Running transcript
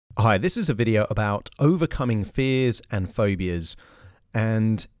Hi, this is a video about overcoming fears and phobias.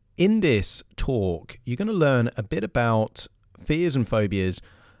 And in this talk, you're going to learn a bit about fears and phobias,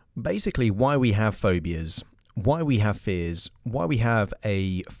 basically why we have phobias, why we have fears, why we have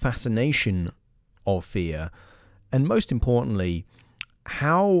a fascination of fear, and most importantly,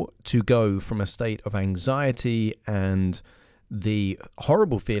 how to go from a state of anxiety and the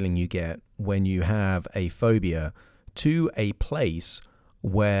horrible feeling you get when you have a phobia to a place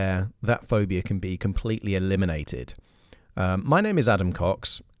where that phobia can be completely eliminated. My name is Adam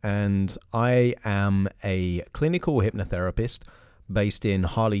Cox, and I am a clinical hypnotherapist based in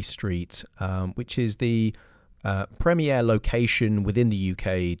Harley Street, which is the premier location within the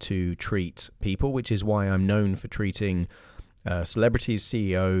UK to treat people, which is why I'm known for treating celebrities,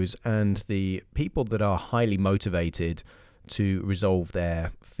 CEOs, and the people that are highly motivated to resolve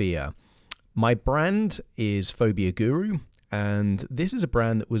their fear. My brand is Phobia Guru, and this is a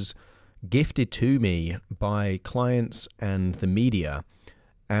brand that was gifted to me by clients and the media.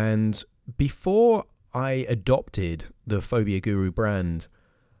 And before I adopted the Phobia Guru brand,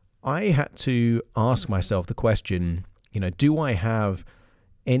 I had to ask myself the question, do I have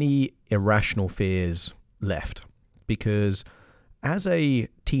any irrational fears left? Because as a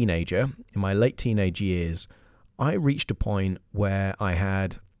teenager, in my late teenage years, I reached a point where I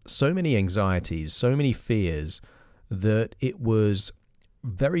had so many anxieties, so many fears, that it was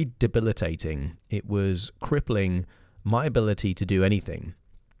very debilitating. It was crippling my ability to do anything.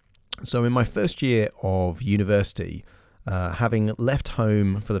 So in my first year of university, having left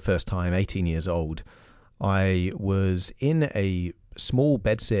home for the first time, 18 years old, I was in a small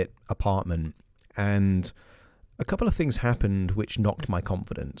bedsit apartment, and a couple of things happened which knocked my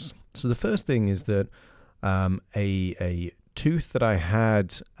confidence. So the first thing is that a tooth that I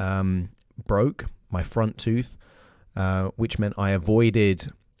had broke, my front tooth, which meant I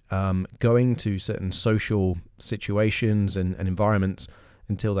avoided going to certain social situations and environments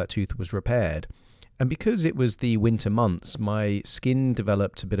until that tooth was repaired. And because it was the winter months, my skin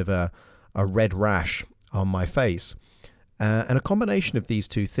developed a bit of a red rash on my face. And a combination of these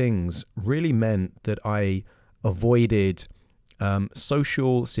two things really meant that I avoided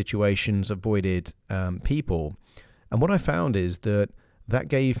social situations, avoided people. And what I found is that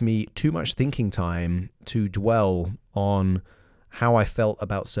gave me too much thinking time to dwell on how I felt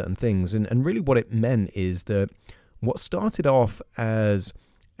about certain things. And really what it meant is that what started off as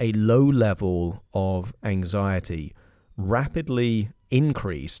a low level of anxiety rapidly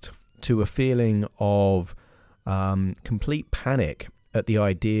increased to a feeling of complete panic at the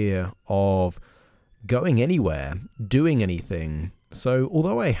idea of going anywhere, doing anything. So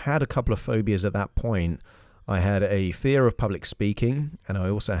although I had a couple of phobias at that point, I had a fear of public speaking, and I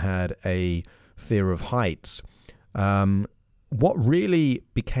also had a fear of heights. What really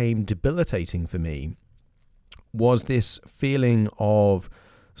became debilitating for me was this feeling of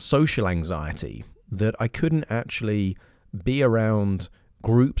social anxiety, that I couldn't actually be around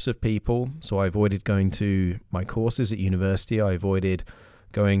groups of people. So I avoided going to my courses at university. I avoided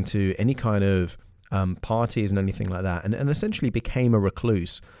going to any kind of parties and anything like that, and essentially became a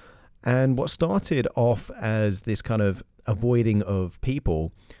recluse. And what started off as this kind of avoiding of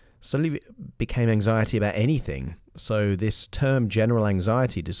people suddenly became anxiety about anything. So this term general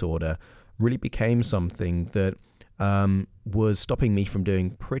anxiety disorder really became something that was stopping me from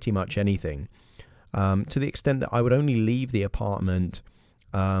doing pretty much anything, to the extent that I would only leave the apartment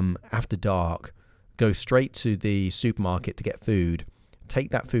after dark, go straight to the supermarket to get food,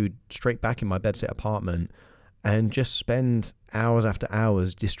 take that food straight back in my bedsit apartment, and just spend hours after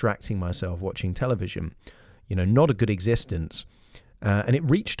hours distracting myself watching television. Not a good existence. And it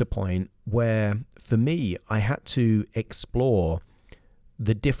reached a point where, for me, I had to explore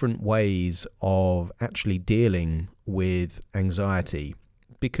the different ways of actually dealing with anxiety,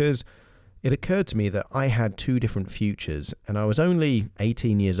 because it occurred to me that I had two different futures, and I was only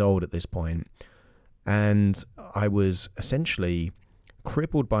 18 years old at this point, and I was essentially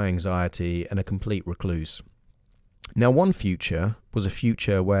crippled by anxiety and a complete recluse. Now, one future was a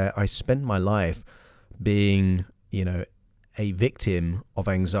future where I spent my life being, a victim of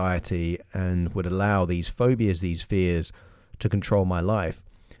anxiety and would allow these phobias, these fears, to control my life.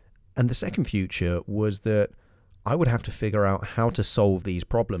 And the second future was that I would have to figure out how to solve these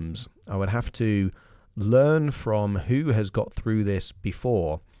problems. I would have to learn from who has got through this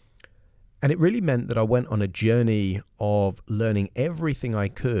before. And it really meant that I went on a journey of learning everything I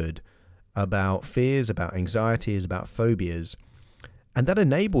could about fears, about anxieties, about phobias. And that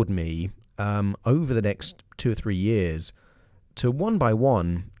enabled me, over the next 2 or 3 years, to one by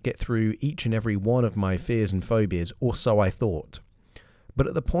one get through each and every one of my fears and phobias, or so I thought. But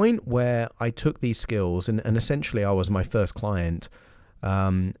at the point where I took these skills, and essentially I was my first client,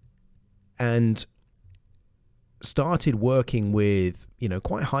 and started working with,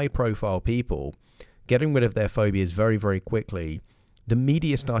 quite high profile people, getting rid of their phobias very, very quickly, the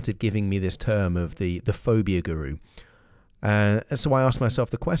media started giving me this term of the phobia guru. And so I asked myself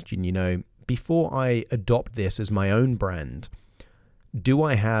the question, before I adopt this as my own brand, do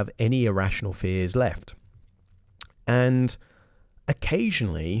I have any irrational fears left? And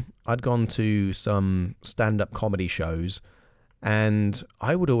occasionally I'd gone to some stand-up comedy shows, and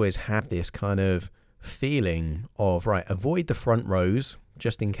I would always have this kind of feeling of, right, avoid the front rows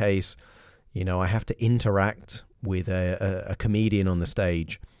just in case, I have to interact with a comedian on the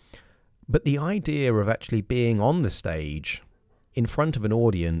stage. But the idea of actually being on the stage in front of an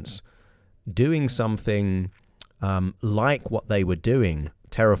audience, doing something like what they were doing,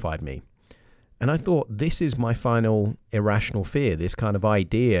 terrified me. And I thought, this is my final irrational fear, this kind of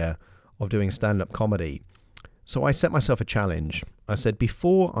idea of doing stand-up comedy. So I set myself a challenge. I said,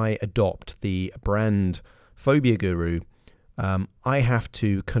 before I adopt the brand Phobia Guru, I have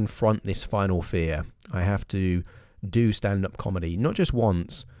to confront this final fear. I have to do stand-up comedy, not just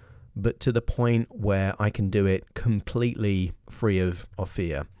once, but to the point where I can do it completely free of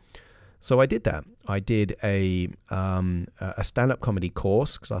fear. So I did that. I did a stand-up comedy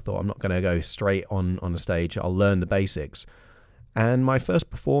course, because I thought, I'm not going to go straight on a stage. I'll learn the basics. And my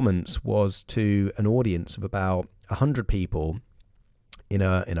first performance was to an audience of about 100 people in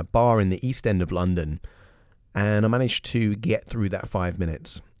a bar in the East End of London. And I managed to get through that 5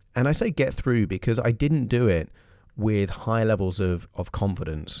 minutes. And I say get through because I didn't do it with high levels of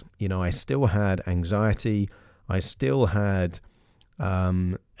confidence. I still had anxiety. I still had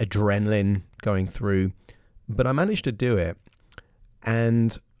adrenaline going through, but I managed to do it.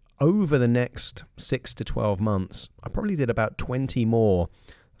 And over the next 6 to 12 months, I probably did about 20 more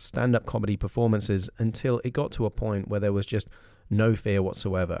stand-up comedy performances until it got to a point where there was just no fear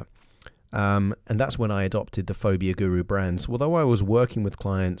whatsoever. And that's when I adopted the Phobia Guru brand. So although I was working with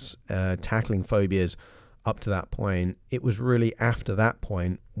clients, tackling phobias up to that point, it was really after that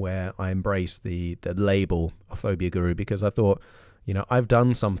point where I embraced the label of Phobia Guru, because I thought, I've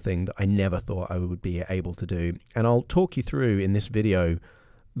done something that I never thought I would be able to do. And I'll talk you through in this video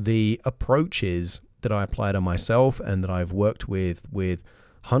the approaches that I applied on myself and that I've worked with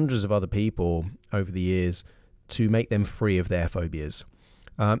hundreds of other people over the years to make them free of their phobias.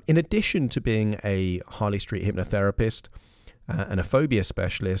 In addition to being a Harley Street hypnotherapist and a phobia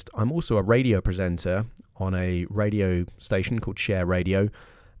specialist, I'm also a radio presenter on a radio station called Share Radio.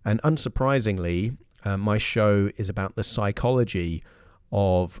 And unsurprisingly, my show is about the psychology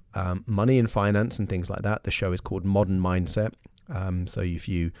of money and finance and things like that. The show is called Modern Mindset. So if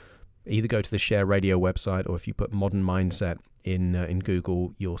you either go to the Share Radio website, or if you put Modern Mindset in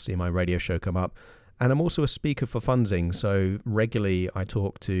Google, you'll see my radio show come up. And I'm also a speaker for Funzing. So regularly I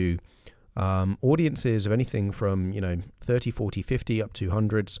talk to audiences of anything from 30, 40, 50 up to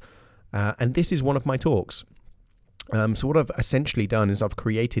hundreds. And this is one of my talks. So what I've essentially done is I've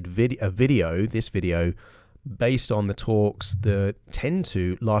created this video based on the talks that tend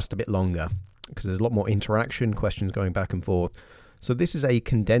to last a bit longer, because there's a lot more interaction, questions going back and forth. So this is a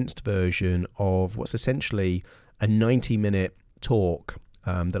condensed version of what's essentially a 90-minute talk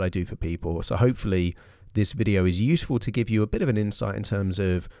that I do for people. So hopefully this video is useful to give you a bit of an insight in terms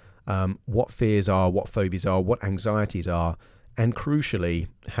of what fears are, what phobias are, what anxieties are, and crucially,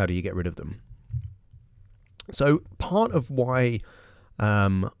 how do you get rid of them? So part of why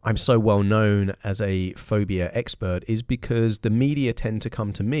I'm so well known as a phobia expert is because the media tend to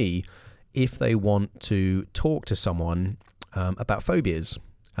come to me if they want to talk to someone about phobias.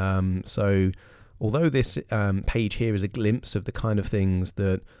 So although this page here is a glimpse of the kind of things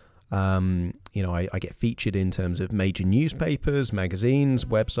that I get featured in terms of major newspapers, magazines,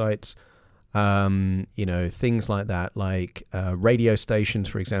 websites, things like that, like radio stations,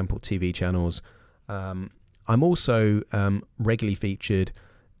 for example, TV channels. I'm also regularly featured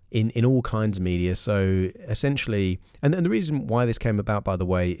in all kinds of media. So essentially, and the reason why this came about, by the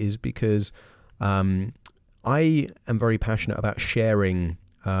way, is because I am very passionate about sharing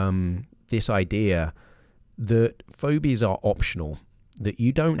this idea that phobias are optional, that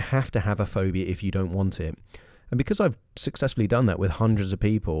you don't have to have a phobia if you don't want it. And because I've successfully done that with hundreds of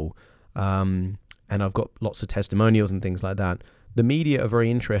people, and I've got lots of testimonials and things like that, the media are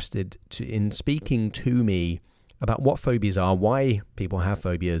very interested in speaking to me about what phobias are, why people have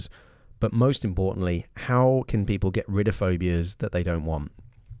phobias, but most importantly, how can people get rid of phobias that they don't want.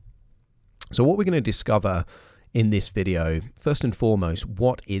 So what we're going to discover in this video, first and foremost,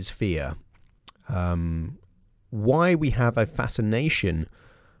 what is fear? why we have a fascination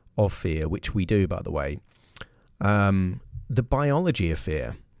of fear, which we do, by the way. The biology of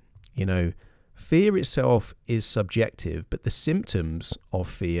fear. You know, fear itself is subjective, but the symptoms of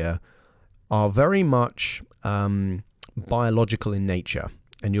fear are very much biological in nature,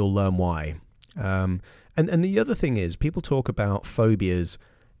 and you'll learn why. And the other thing is, people talk about phobias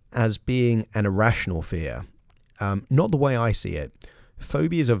as being an irrational fear. Not the way I see it.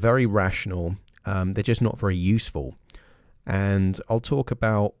 Phobias are very rational. They're just not very useful. And I'll talk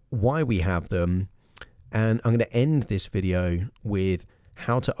about why we have them. And I'm going to end this video with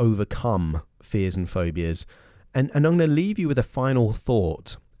how to overcome fears and phobias. And I'm going to leave you with a final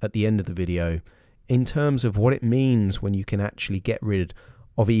thought at the end of the video in terms of what it means when you can actually get rid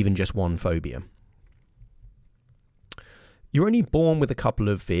of even just one phobia. You're only born with a couple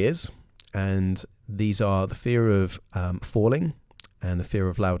of fears, and these are the fear of falling and the fear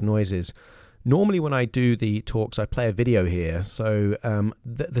of loud noises. Normally when I do the talks, I play a video here, so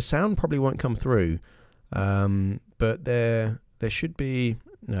the sound probably won't come through, but there should be,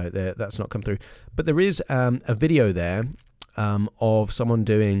 no, that's not come through, but there is a video there of someone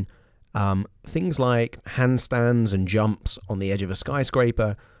doing things like handstands and jumps on the edge of a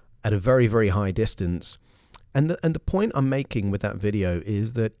skyscraper at a very, very high distance. And the point I'm making with that video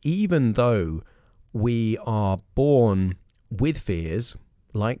is that even though we are born with fears,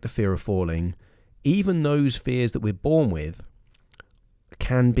 like the fear of falling, even those fears that we're born with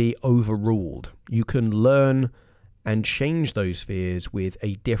can be overruled. You can learn and change those fears with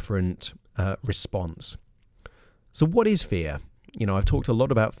a different response. So what is fear? You know, I've talked a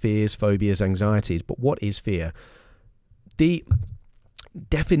lot about fears, phobias, anxieties, but what is fear? The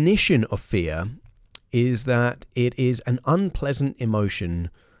definition of fear is that it is an unpleasant emotion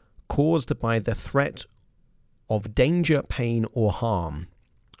caused by the threat of danger, pain, or harm.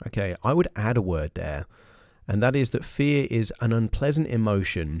 Okay, I would add a word there, and that is that fear is an unpleasant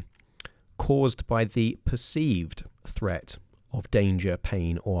emotion caused by the perceived threat of danger,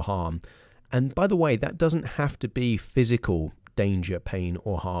 pain, or harm. And by the way, that doesn't have to be physical danger, pain,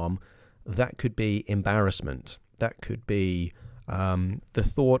 or harm. That could be embarrassment. That could be the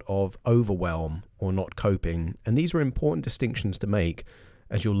thought of overwhelm or not coping. And these are important distinctions to make,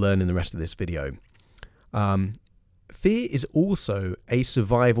 as you'll learn in the rest of this video. Fear is also a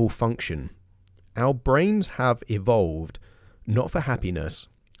survival function. Our brains have evolved not for happiness,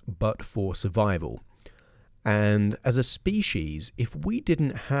 but for survival. And as a species, if we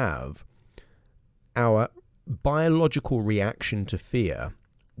didn't have our biological reaction to fear,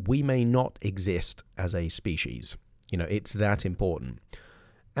 we may not exist as a species. You know, it's that important.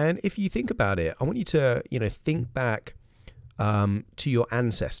 And if you think about it, I want you to, think back to your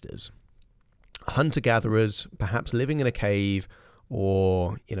ancestors, hunter-gatherers, perhaps living in a cave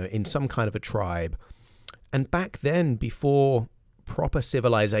or, in some kind of a tribe. And back then, before proper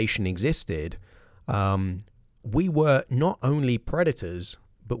civilization existed, we were not only predators,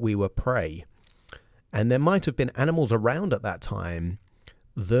 but we were prey. And there might have been animals around at that time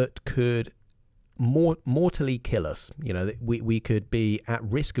that could mortally kill us. We could be at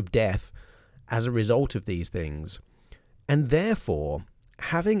risk of death as a result of these things. And therefore,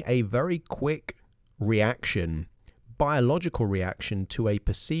 having a very quick reaction, biological reaction to a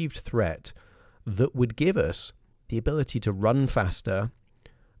perceived threat that would give us the ability to run faster,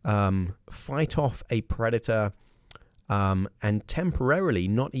 fight off a predator, and temporarily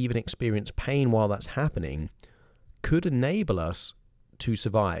not even experience pain while that's happening, could enable us to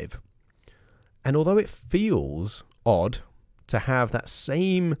survive. And although it feels odd to have that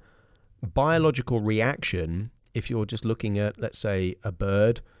same biological reaction if you're just looking at, let's say, a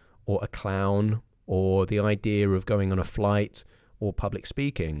bird or a clown or the idea of going on a flight or public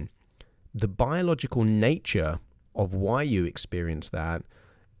speaking, the biological nature of why you experience that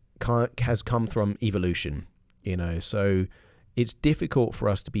has come from evolution, so it's difficult for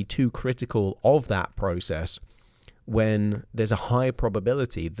us to be too critical of that process when there's a high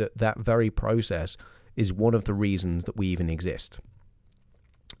probability that that very process is one of the reasons that we even exist.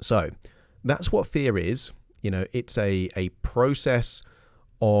 So that's what fear is. It's a process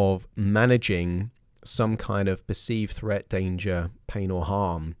of managing some kind of perceived threat, danger, pain, or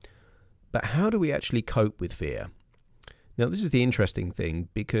harm. But how do we actually cope with fear? Now, this is the interesting thing,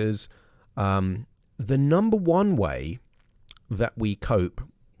 because the number one way that we cope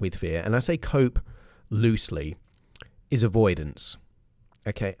with fear, and I say cope loosely, is avoidance.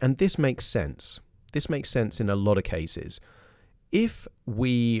 Okay, and this makes sense. This makes sense in a lot of cases. If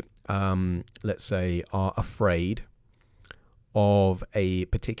we, let's say, are afraid of a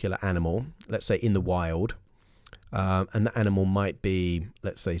particular animal, let's say in the wild, and the animal might be,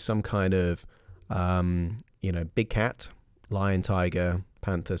 let's say, some kind of, big cat, lion, tiger,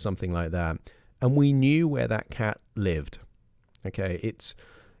 panther, something like that, and we knew where that cat lived. Okay, it's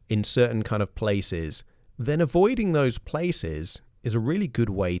in certain kind of places. Then avoiding those places is a really good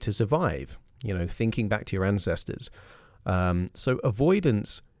way to survive. Thinking back to your ancestors. So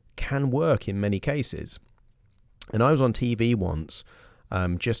avoidance can work in many cases. And I was on TV once,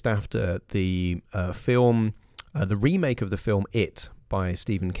 just after the film, the remake of the film It by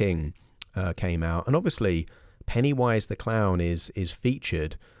Stephen King came out. And obviously, Pennywise the Clown is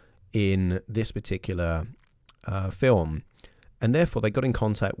featured in this particular film. And therefore, they got in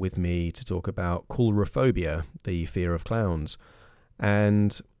contact with me to talk about coulrophobia, the fear of clowns.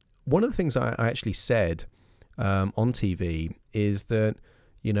 And one of the things I actually said on TV is that,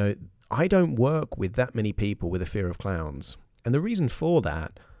 I don't work with that many people with a fear of clowns. And the reason for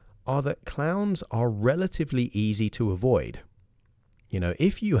that are that clowns are relatively easy to avoid.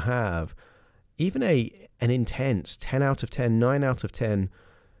 If you have even an intense 10 out of 10, 9 out of 10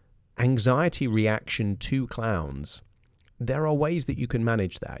 anxiety reaction to clowns, there are ways that you can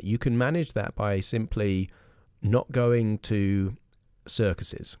manage that. You can manage that by simply not going to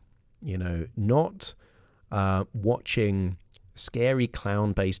circuses, not watching scary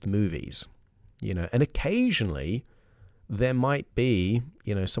clown-based movies, and occasionally there might be,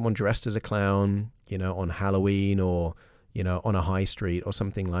 someone dressed as a clown, on Halloween or, on a high street or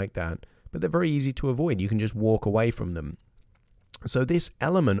something like that, but they're very easy to avoid. You can just walk away from them. So this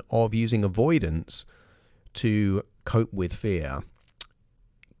element of using avoidance to cope with fear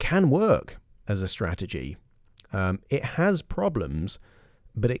can work as a strategy. It has problems,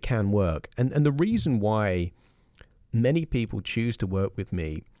 but it can work. And the reason why many people choose to work with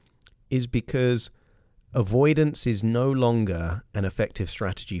me is because avoidance is no longer an effective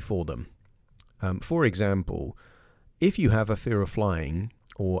strategy for them. For example, if you have a fear of flying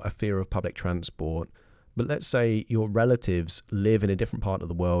or a fear of public transport, but let's say your relatives live in a different part of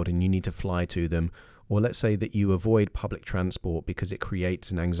the world and you need to fly to them, or let's say that you avoid public transport because it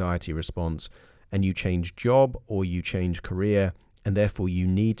creates an anxiety response and you change job or you change career and therefore you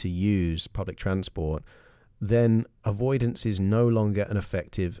need to use public transport, then avoidance is no longer an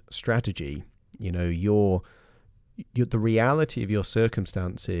effective strategy. The reality of your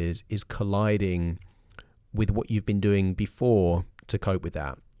circumstances is colliding with what you've been doing before to cope with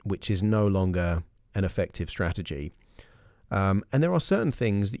that, which is no longer an effective strategy. And there are certain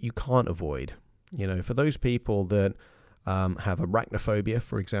things that you can't avoid. For those people that have arachnophobia,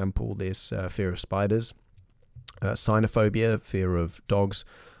 for example, this fear of spiders, cynophobia, fear of dogs,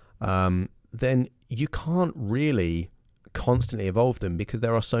 then you can't really constantly evolve them because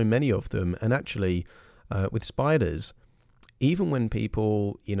there are so many of them. And actually, with spiders, even when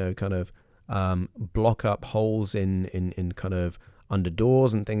people, block up holes in kind of under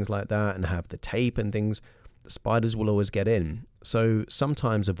doors and things like that and have the tape and things, the spiders will always get in. So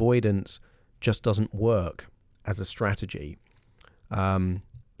sometimes avoidance just doesn't work as a strategy.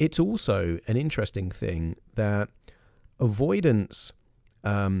 It's also an interesting thing that avoidance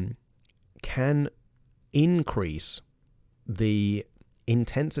can increase the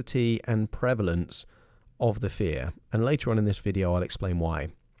intensity and prevalence of the fear. And later on in this video, I'll explain why.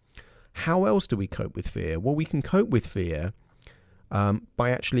 How else do we cope with fear? Well, we can cope with fear by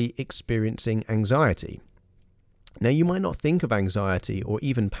actually experiencing anxiety. Now, you might not think of anxiety or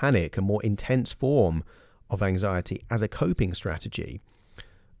even panic, a more intense form of anxiety, as a coping strategy,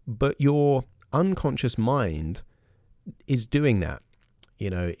 but your unconscious mind is doing that.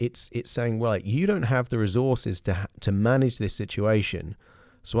 It's saying, well, you don't have the resources to manage this situation,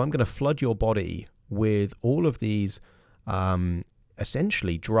 so I'm going to flood your body with all of these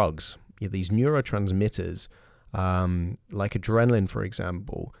essentially drugs, these neurotransmitters, like adrenaline, for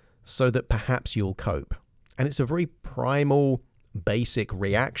example, so that perhaps you'll cope. And it's a very primal, basic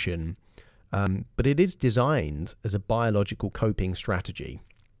reaction, but it is designed as a biological coping strategy.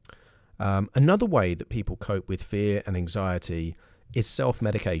 Another way that people cope with fear and anxiety is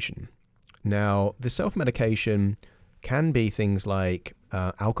self-medication. Now, the self-medication can be things like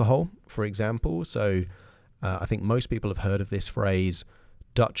alcohol, for example. So I think most people have heard of this phrase,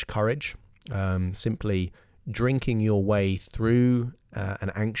 Dutch courage, simply drinking your way through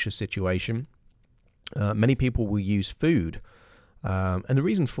an anxious situation. Many people will use food. And the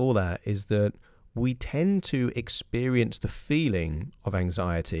reason for that is that we tend to experience the feeling of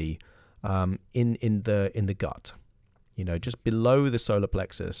anxiety in the gut, just below the solar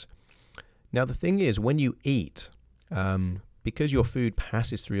plexus. Now, the thing is, when you eat, because your food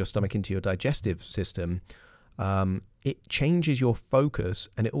passes through your stomach into your digestive system, it changes your focus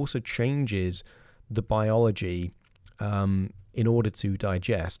and it also changes the biology in order to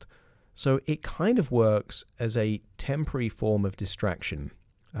digest. So it kind of works as a temporary form of distraction.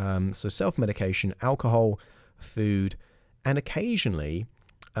 So self-medication, alcohol, food, and occasionally,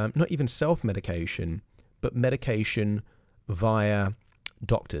 not even self-medication, but medication via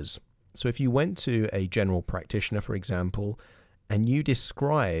doctors. So if you went to a general practitioner, for example, and you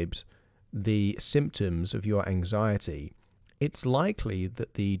described the symptoms of your anxiety, it's likely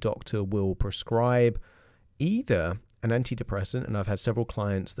that the doctor will prescribe either an antidepressant, and I've had several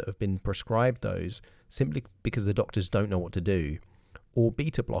clients that have been prescribed those simply because the doctors don't know what to do, or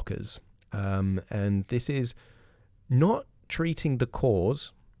beta blockers. And this is not treating the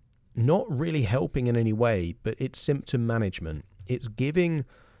cause, not really helping in any way, but it's symptom management. It's giving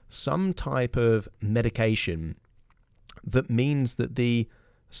some type of medication that means that the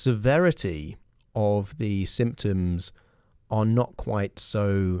severity of the symptoms are not quite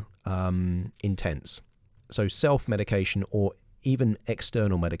so intense. So self-medication or even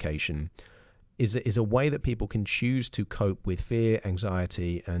external medication is a way that people can choose to cope with fear,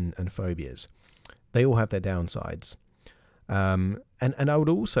 anxiety, and phobias. They all have their downsides. And I would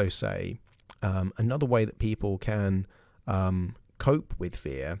also say another way that people can cope with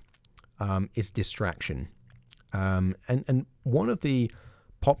fear is distraction. And one of the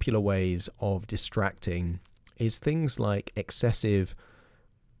popular ways of distracting is things like excessive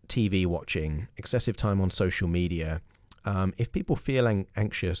TV watching, excessive time on social media. If people feel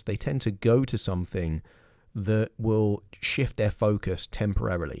anxious, they tend to go to something that will shift their focus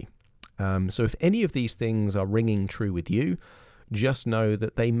temporarily. So if any of these things are ringing true with you, just know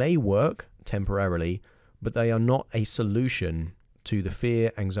that they may work temporarily, but they are not a solution to the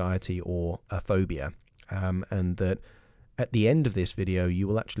fear, anxiety, or a phobia. And that at the end of this video, you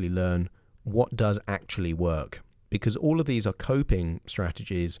will actually learn what does actually work, because all of these are coping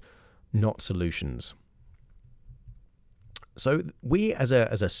strategies, not solutions. So we as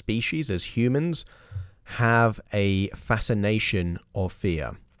a species, as humans, have a fascination of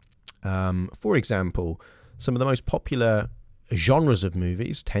fear. For example, some of the most popular genres of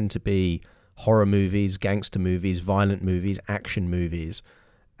movies tend to be horror movies, gangster movies, violent movies, action movies.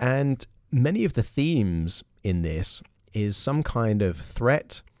 And many of the themes in this is some kind of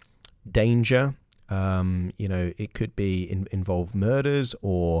threat, danger. It could be involve murders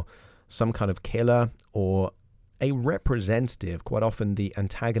or some kind of killer or a representative. Quite often the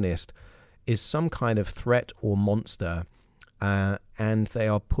antagonist is some kind of threat or monster, and they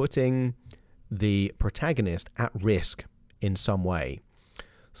are putting the protagonist at risk in some way.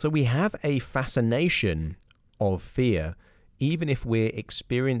 So we have a fascination of fear, even if we're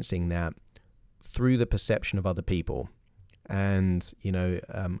experiencing that through the perception of other people. And,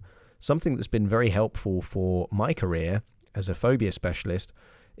 something that's been very helpful for my career as a phobia specialist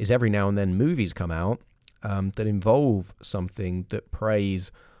is every now and then movies come out that involve something that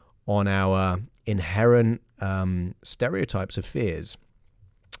preys on our inherent stereotypes of fears.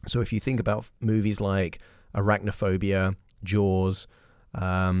 So if you think about movies like Arachnophobia, Jaws,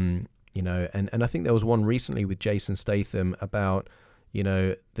 and I think there was one recently with Jason Statham about,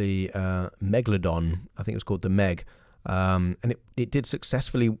 the Megalodon. I think it was called The Meg. And it did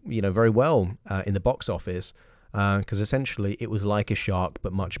successfully, very well in the box office because essentially it was like a shark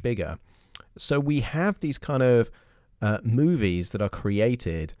but much bigger. So we have these kind of movies that are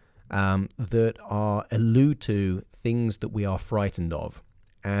created that allude to things that we are frightened of.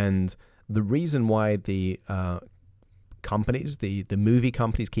 And the reason why the companies, the movie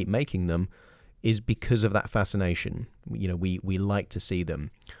companies keep making them is because of that fascination. We like to see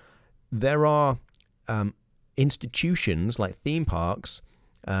them. There are institutions like theme parks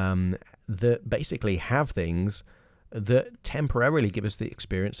that basically have things that temporarily give us the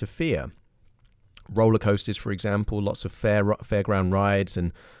experience of fear. Roller coasters, for example, lots of fairground rides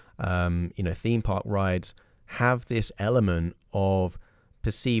and theme park rides have this element of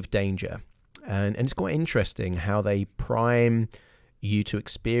perceived danger. And it's quite interesting how they prime you to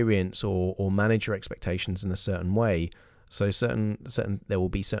experience or manage your expectations in a certain way. So there will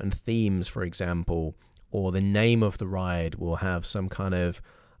be certain themes, for example, or the name of the ride will have some kind of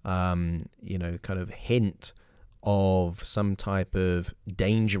hint of some type of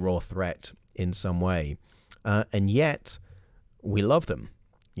danger or threat in some way. And yet we love them.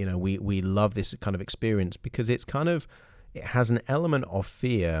 We love this kind of experience because it has an element of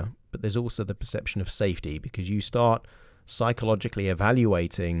fear, but there's also the perception of safety, because you start psychologically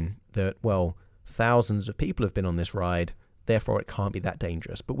evaluating that, well, thousands of people have been on this ride, therefore it can't be that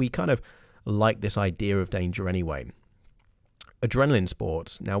dangerous. But we kind of like this idea of danger anyway. Adrenaline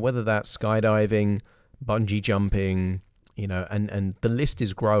sports, now whether that's skydiving, bungee jumping, and the list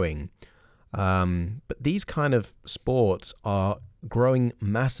is growing. But these kind of sports are growing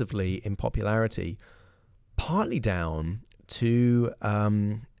massively in popularity, partly down to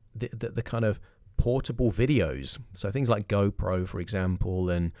the kind of portable videos. So things like GoPro, for example,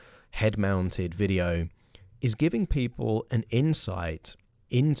 and head-mounted video is giving people an insight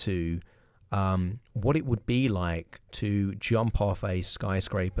into what it would be like to jump off a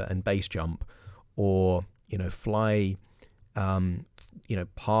skyscraper and base jump, or fly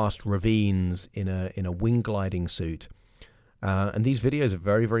past ravines in a wing gliding suit. And these videos are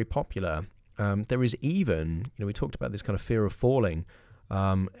very, very popular. There is even, we talked about this kind of fear of falling,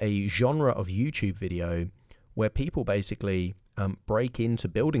 a genre of YouTube video where people basically break into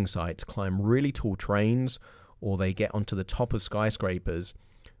building sites, climb really tall trains, or they get onto the top of skyscrapers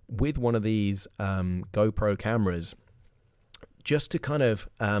with one of these GoPro cameras, just to kind of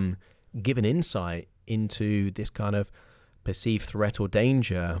give an insight into this kind of perceived threat or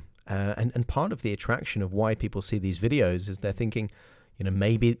danger. And part of the attraction of why people see these videos is they're thinking,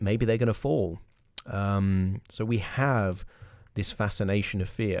 maybe they're going to fall. So we have this fascination of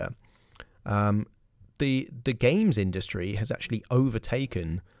fear. The games industry has actually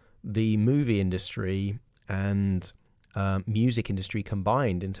overtaken the movie industry and music industry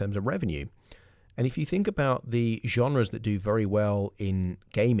combined in terms of revenue. And if you think about the genres that do very well in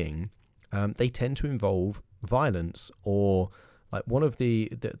gaming, they tend to involve violence, or like one of the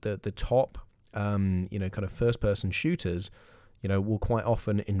top kind of first-person shooters, will quite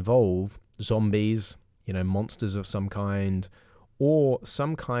often involve zombies, monsters of some kind, or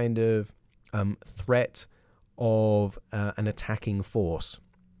some kind of threat of an attacking force.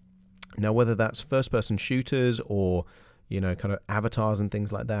 Now, whether that's first-person shooters or kind of avatars and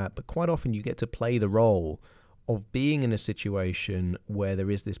things like that, but quite often you get to play the role of being in a situation where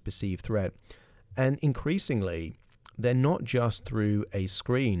there is this perceived threat. And increasingly, they're not just through a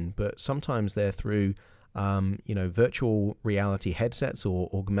screen, but sometimes they're through virtual reality headsets or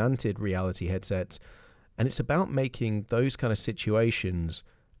augmented reality headsets. And it's about making those kind of situations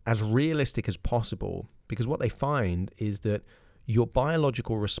as realistic as possible, because what they find is that your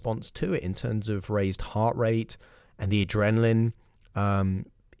biological response to it in terms of raised heart rate and the adrenaline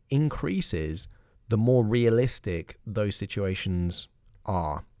increases the more realistic those situations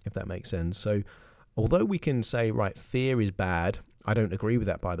are, if that makes sense. So although we can say, right, fear is bad, I don't agree with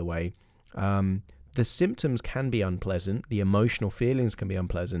that, by the way. The symptoms can be unpleasant. The emotional feelings can be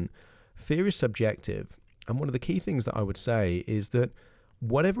unpleasant. Fear is subjective. And one of the key things that I would say is that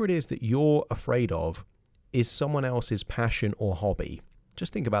whatever it is that you're afraid of is someone else's passion or hobby.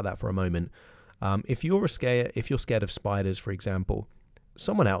 Just think about that for a moment. If you're scared of spiders, for example,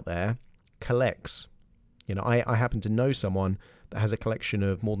 someone out there collects. I happen to know someone that has a collection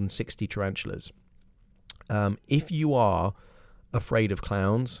of more than 60 tarantulas. If you are afraid of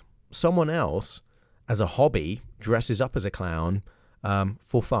clowns, someone else, as a hobby, dresses up as a clown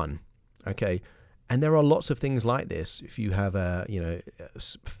for fun. Okay, and there are lots of things like this. If you have a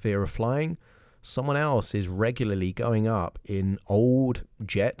fear of flying, someone else is regularly going up in old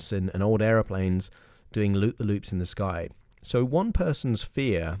jets and old airplanes, doing loop-the-loops in the sky. So one person's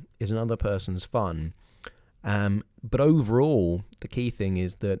fear is another person's fun. But overall, the key thing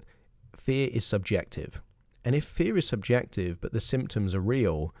is that fear is subjective. And if fear is subjective, but the symptoms are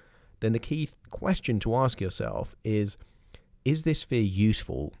real, then the key question to ask yourself is this fear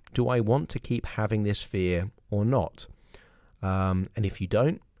useful? Do I want to keep having this fear or not? And if you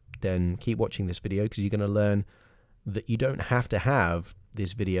don't, then keep watching this video, because you're going to learn that you don't have to have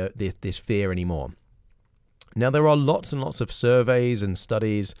this fear anymore. Now, there are lots and lots of surveys and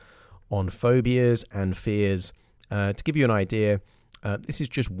studies on phobias and fears. To give you an idea, this is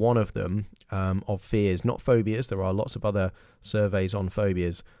just one of them, of fears, not phobias. There are lots of other surveys on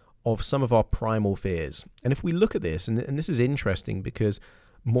phobias of some of our primal fears. And if we look at this, and this is interesting because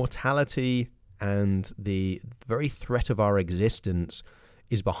mortality and the very threat of our existence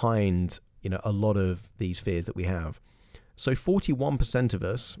is behind a lot of these fears that we have. So 41% of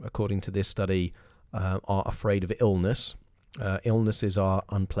us, according to this study, are afraid of illness. Illnesses are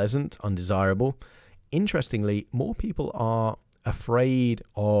unpleasant, undesirable. Interestingly, more people are afraid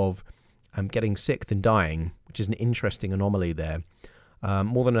of getting sick than dying, which is an interesting anomaly there.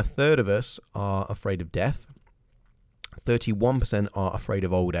 More than a third of us are afraid of death. 31% are afraid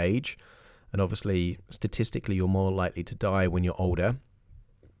of old age. And obviously, statistically, you're more likely to die when you're older.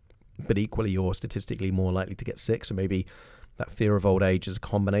 But equally, you're statistically more likely to get sick. So maybe that fear of old age is a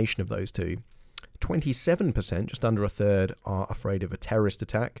combination of those two. 27%, just under a third, are afraid of a terrorist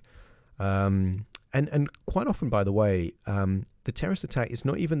attack. And quite often, by the way, the terrorist attack is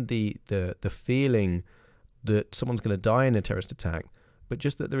not even the feeling that someone's going to die in a terrorist attack, but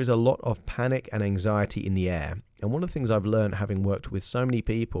just that there is a lot of panic and anxiety in the air. And one of the things I've learned, having worked with so many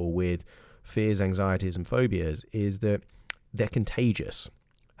people with fears, anxieties, and phobias, is that they're contagious.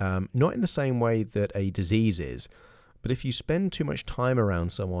 Not in the same way that a disease is, but if you spend too much time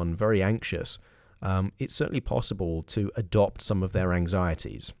around someone very anxious, it's certainly possible to adopt some of their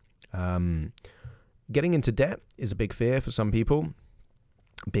anxieties. Getting into debt is a big fear for some people.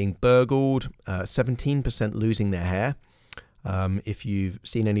 Being burgled, 17% losing their hair. If you've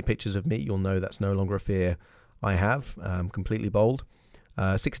seen any pictures of me, you'll know that's no longer a fear I have. Completely bold.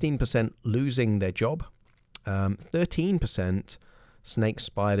 16% losing their job. 13% snakes,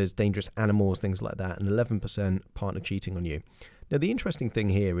 spiders, dangerous animals, things like that. And 11% partner cheating on you. Now, the interesting thing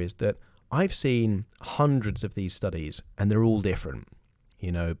here is that I've seen hundreds of these studies, and they're all different,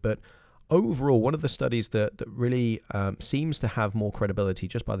 but overall, one of the studies that really seems to have more credibility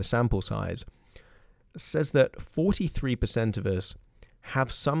just by the sample size says that 43% of us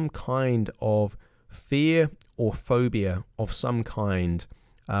have some kind of fear or phobia of some kind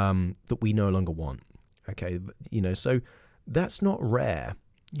that we no longer want. Okay, so that's not rare.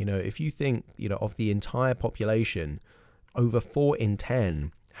 If you think, of the entire population, over 4 in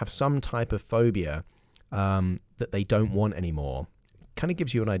 10 have some type of phobia that they don't want anymore. Kind of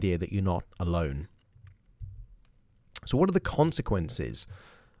gives you an idea that you're not alone. So what are the consequences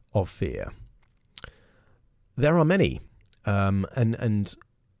of fear? There are many. And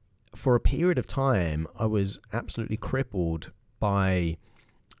for a period of time, I was absolutely crippled by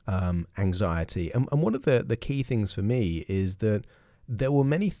anxiety. And one of the key things for me is that there were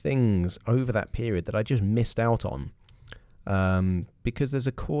many things over that period that I just missed out on. Because there's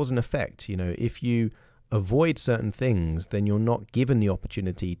a cause and effect. If you avoid certain things, then you're not given the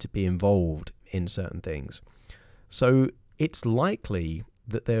opportunity to be involved in certain things. So it's likely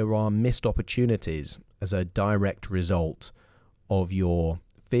that there are missed opportunities as a direct result of your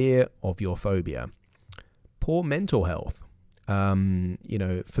fear, of your phobia. Poor mental health. For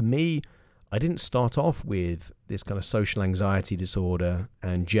me, I didn't start off with this kind of social anxiety disorder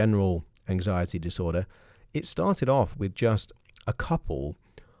and general anxiety disorder. It started off with just a couple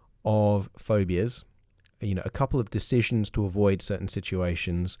of phobias, a couple of decisions to avoid certain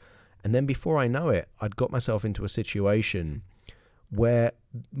situations. And then before I know it, I'd got myself into a situation where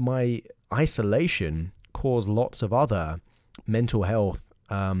my isolation caused lots of other mental health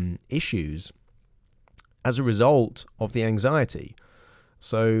issues as a result of the anxiety.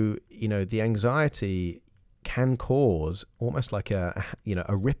 So, the anxiety can cause almost like a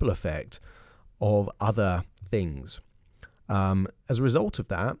ripple effect of other things. As a result of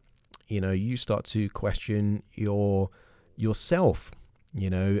that, you start to question yourself,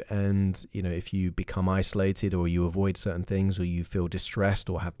 and, if you become isolated or you avoid certain things or you feel distressed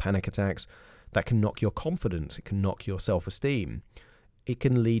or have panic attacks, that can knock your confidence. It can knock your self-esteem. It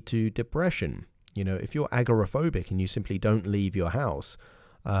can lead to depression. If you're agoraphobic and you simply don't leave your house,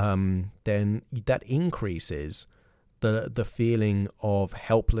 then that increases the feeling of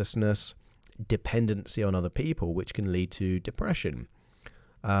helplessness, dependency on other people, which can lead to depression.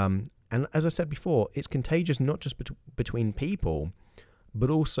 And as I said before, it's contagious not just between people, but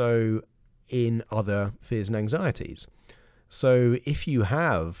also in other fears and anxieties. So if you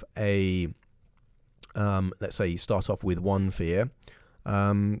have let's say you start off with one fear,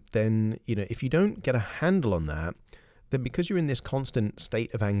 then, if you don't get a handle on that, then because you're in this constant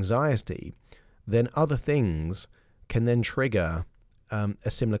state of anxiety, then other things can then trigger a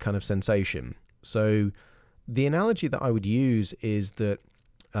similar kind of sensation. So the analogy that I would use is that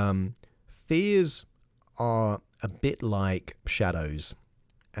fears are a bit like shadows,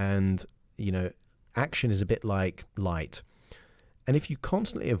 and, action is a bit like light. And if you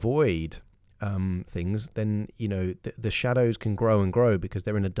constantly avoid things, then, the shadows can grow and grow because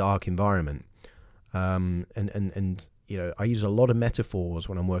they're in a dark environment. And I use a lot of metaphors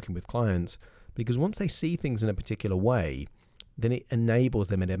when I'm working with clients, because once they see things in a particular way, then it enables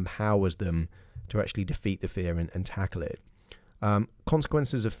them, it empowers them to actually defeat the fear and tackle it.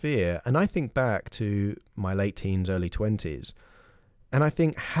 Consequences of fear. And I think back to my late teens, early 20s, and I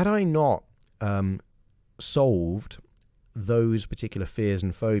think, had I not solved those particular fears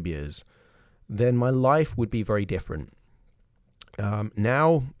and phobias, then my life would be very different.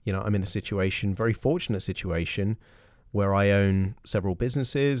 Now, I'm in a situation, very fortunate situation, where I own several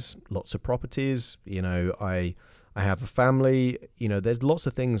businesses, lots of properties. I have a family. There's lots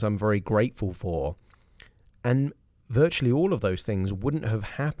of things I'm very grateful for. And virtually all of those things wouldn't have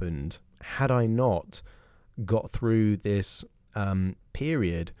happened had I not got through this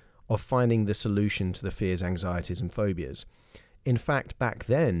period of finding the solution to the fears, anxieties, and phobias. In fact, back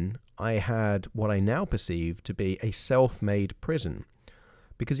then, I had what I now perceive to be a self-made prison.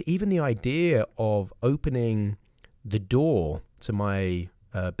 because even the idea of opening the door to my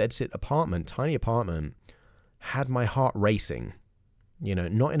bedsit apartment, tiny apartment, had my heart racing,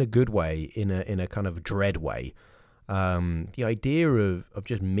 not in a good way, in a kind of dread way. The idea of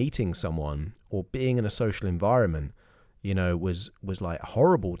just meeting someone or being in a social environment, was like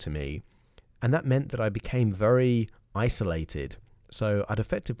horrible to me. And that meant that I became very isolated. So I'd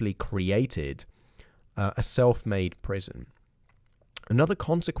effectively created a self-made prison. Another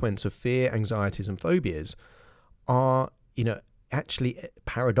consequence of fear, anxieties, and phobias are, actually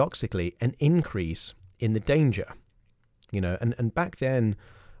paradoxically an increase in the danger. And back then,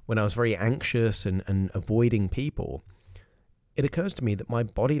 when I was very anxious and avoiding people, it occurs to me that my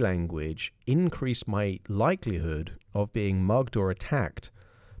body language increased my likelihood of being mugged or attacked,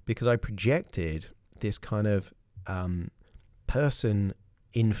 because I projected this kind of person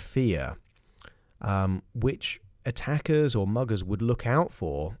in fear, which attackers or muggers would look out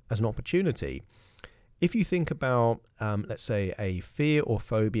for as an opportunity. If you think about, let's say, a fear or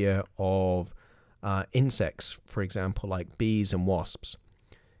phobia of insects, for example, like bees and wasps,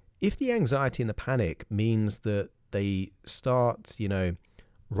 if the anxiety and the panic means that they start,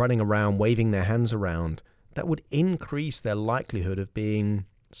 running around, waving their hands around, that would increase their likelihood of being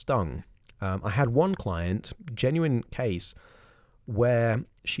stung. I had one client, genuine case, where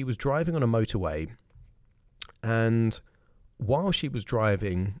she was driving on a motorway, and while she was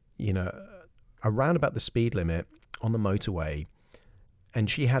driving, around about the speed limit on the motorway, and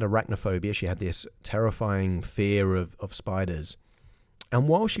she had arachnophobia, she had this terrifying fear of spiders. And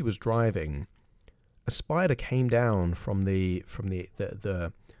while she was driving, a spider came down from the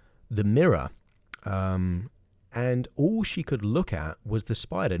mirror, and all she could look at was the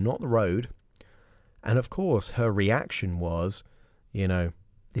spider, not the road. And of course, her reaction was,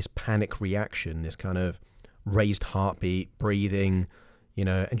 this panic reaction, this kind of raised heartbeat, breathing,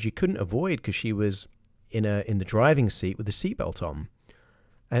 and she couldn't avoid because she was in the driving seat with the seatbelt on.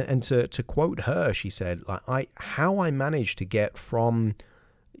 And to quote her, she said, how I managed to get from,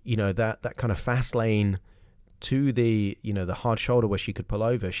 that kind of fast lane to the, the hard shoulder where she could pull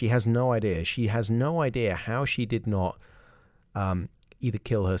over. She has no idea. She has no idea how she did not either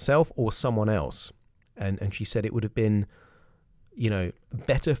kill herself or someone else. And she said it would have been,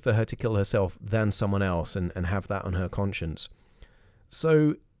 better for her to kill herself than someone else and have that on her conscience.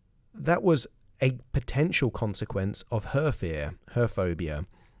 So that was a potential consequence of her fear, her phobia.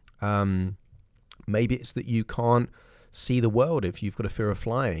 Maybe it's that you can't see the world if you've got a fear of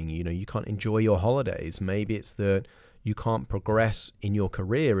flying. You can't enjoy your holidays. Maybe it's that you can't progress in your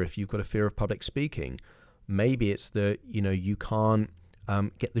career if you've got a fear of public speaking. Maybe it's that, you can't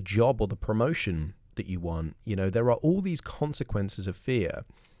get the job or the promotion that you want. There are all these consequences of fear.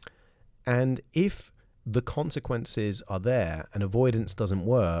 And if the consequences are there and avoidance doesn't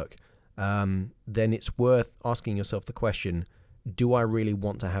work, then it's worth asking yourself the question, do I really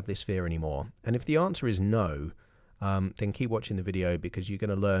want to have this fear anymore? And if the answer is no, then keep watching the video, because you're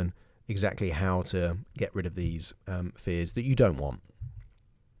going to learn exactly how to get rid of these fears that you don't want.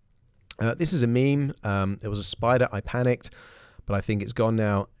 This is a meme. There was a spider. I panicked, but I think it's gone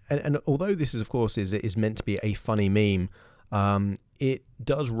now. And although this is, of course, is meant to be a funny meme, it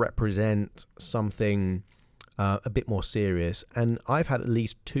does represent something a bit more serious. And I've had at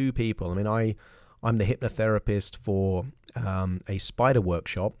least two people. I'm the hypnotherapist for a spider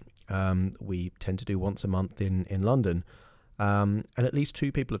workshop. We tend to do once a month in London. And at least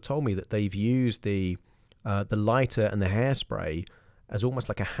two people have told me that they've used the lighter and the hairspray as almost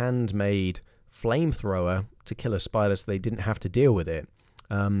like a handmade flamethrower to kill a spider, so they didn't have to deal with it,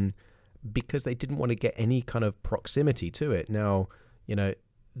 because they didn't want to get any kind of proximity to it. Now,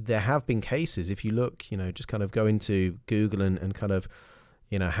 there have been cases, if you look, just kind of go into Google and kind of,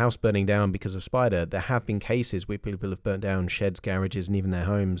 house burning down because of spider. There have been cases where people have burnt down sheds, garages, and even their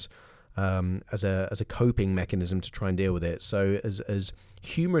homes as a coping mechanism to try and deal with it. So as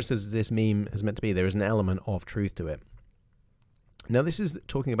humorous as this meme is meant to be, there is an element of truth to it. Now, this is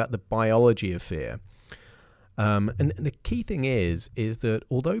talking about the biology of fear. And the key thing is that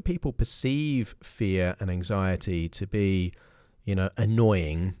although people perceive fear and anxiety to be,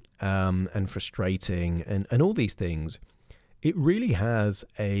 annoying and frustrating and all these things, it really has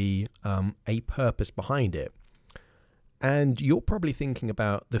a purpose behind it. And you're probably thinking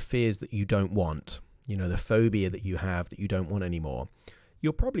about the fears that you don't want, the phobia that you have that you don't want anymore.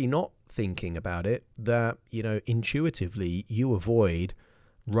 You're probably not thinking about it that, intuitively you avoid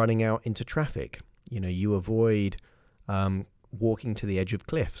running out into traffic. You avoid walking to the edge of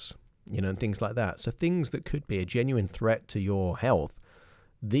cliffs, and things like that. So things that could be a genuine threat to your health,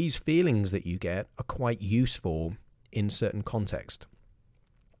 these feelings that you get are quite useful in certain context.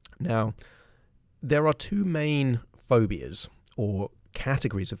 Now, there are two main phobias or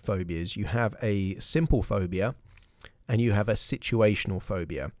categories of phobias. You have a simple phobia and you have a situational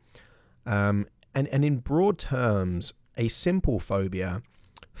phobia. And in broad terms, a simple phobia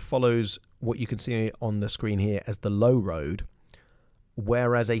follows what you can see on the screen here as the low road,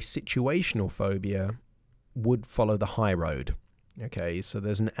 whereas a situational phobia would follow the high road. Okay, so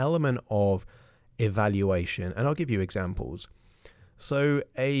there's an element of evaluation, and I'll give you examples. So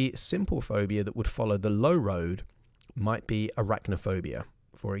a simple phobia that would follow the low road might be arachnophobia,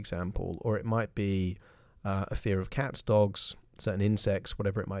 for example, or it might be a fear of cats, dogs, certain insects,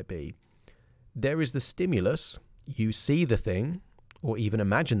 whatever it might be. There is the stimulus, you see the thing, or even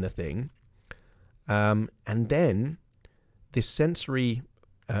imagine the thing, and then this sensory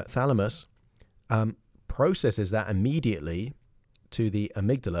thalamus processes that immediately to the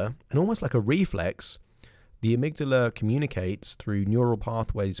amygdala, and almost like a reflex, the amygdala communicates through neural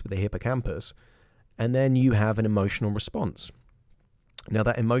pathways with the hippocampus, and then you have an emotional response. Now,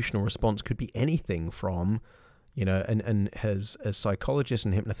 that emotional response could be anything from, and as psychologists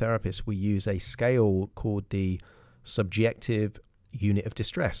and hypnotherapists, we use a scale called the subjective unit of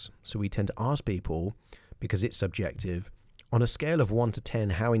distress. So we tend to ask people, because it's subjective, on a scale of 1 to 10,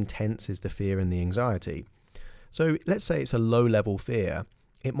 how intense is the fear and the anxiety? So let's say it's a low-level fear.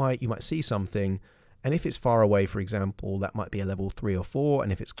 You might see something, and if it's far away, for example, that might be a level 3 or 4,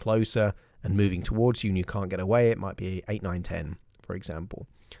 and if it's closer and moving towards you and you can't get away, it might be 8, 9, 10, for example.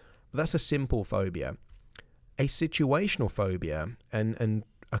 But that's a simple phobia. A situational phobia, and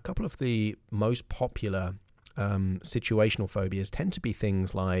a couple of the most popular situational phobias tend to be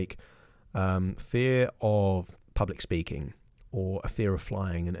things like fear of public speaking or a fear of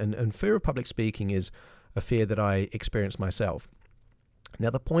flying. And fear of public speaking is a fear that I experienced myself. Now,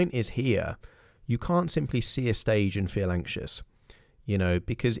 the point is here, you can't simply see a stage and feel anxious,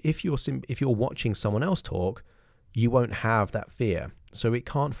 because if you're watching someone else talk, you won't have that fear. So it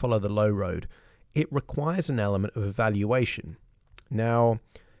can't follow the low road. It requires an element of evaluation. Now,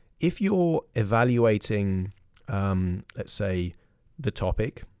 if you're evaluating, let's say, the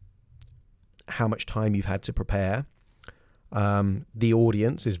topic, how much time you've had to prepare, the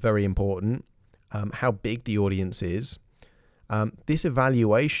audience is very important, how big the audience is. This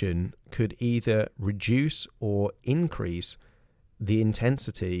evaluation could either reduce or increase the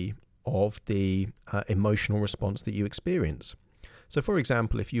intensity of the emotional response that you experience. So, for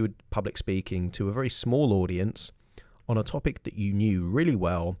example, if you were public speaking to a very small audience on a topic that you knew really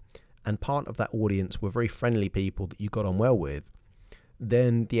well, and part of that audience were very friendly people that you got on well with,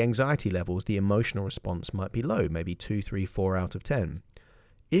 then the anxiety levels, the emotional response might be low, maybe 2, 3, 4 out of 10.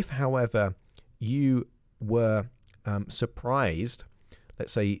 If, however, you were surprised,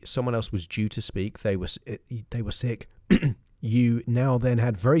 let's say someone else was due to speak, they were sick, you now then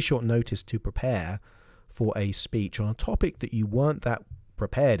had very short notice to prepare for a speech on a topic that you weren't that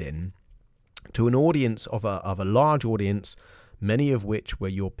prepared in, to an audience of a large audience, many of which were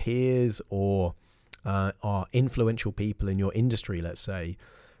your peers or are influential people in your industry, let's say,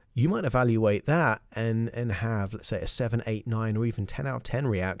 you might evaluate that and have, let's say, a 7, 8, 9, or even 10 out of 10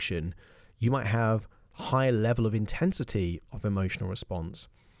 reaction. You might have high level of intensity of emotional response.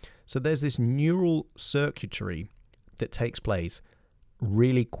 So there's this neural circuitry that takes place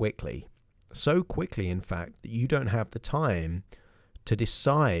really quickly. So quickly, in fact, that you don't have the time to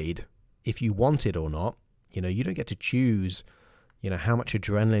decide if you want it or not. You don't get to choose, how much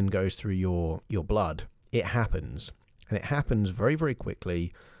adrenaline goes through your blood. It happens. And it happens very, very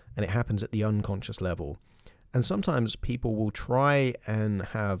quickly. And it happens at the unconscious level. And sometimes people will try and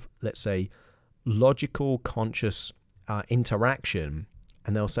have, let's say, logical, conscious interaction.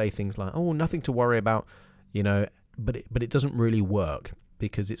 And they'll say things like, oh, nothing to worry about, but it doesn't really work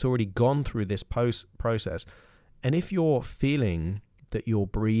because it's already gone through this process. And if you're feeling that your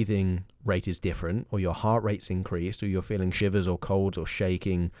breathing rate is different, or your heart rate's increased, or you're feeling shivers or colds or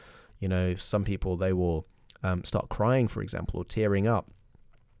shaking, some people, they will start crying, for example, or tearing up,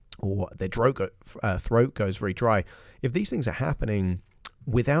 or their throat goes very dry. If these things are happening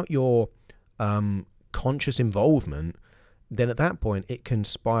without your conscious involvement, then at that point it can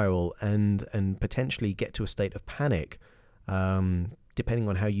spiral and potentially get to a state of panic, depending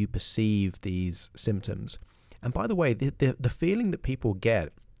on how you perceive these symptoms. And by the way, the feeling that people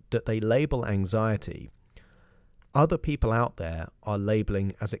get that they label anxiety, other people out there are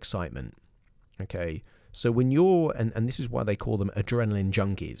labeling as excitement. Okay, so when you're, and this is why they call them adrenaline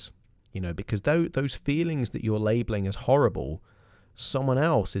junkies, because those feelings that you're labeling as horrible, someone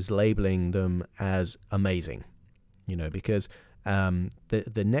else is labeling them as amazing. Because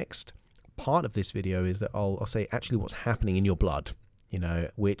the next part of this video is that I'll say actually what's happening in your blood.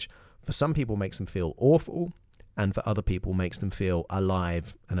 which for some people makes them feel awful, and for other people makes them feel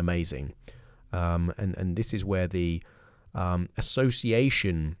alive and amazing. And this is where the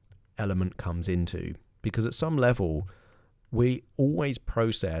association element comes into, because at some level we always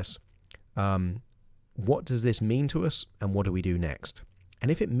process what does this mean to us and what do we do next. And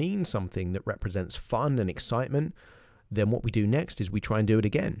if it means something that represents fun and excitement, then what we do next is we try and do it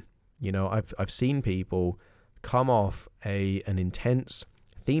again. I've seen people come off an intense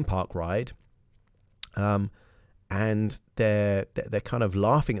theme park ride, and they're kind of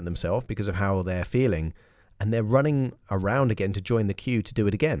laughing at themselves because of how they're feeling, and they're running around again to join the queue to do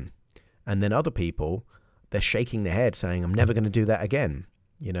it again. And then other people, they're shaking their head saying, I'm never going to do that again.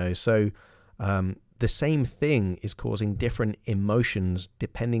 So the same thing is causing different emotions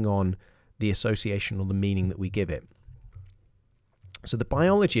depending on the association or the meaning that we give it. So the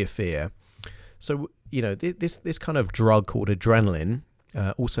biology of fear, this kind of drug called adrenaline,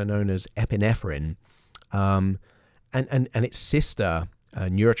 also known as epinephrine, and its sister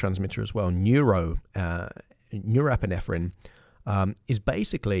neurotransmitter as well, norepinephrine, is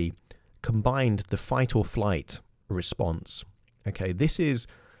basically combined the fight or flight response. Okay, this is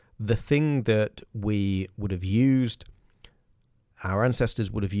the thing that we would have used, our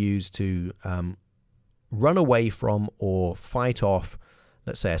ancestors would have used to run away from or fight off,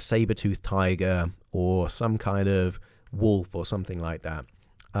 let's say, a saber-toothed tiger or some kind of wolf or something like that.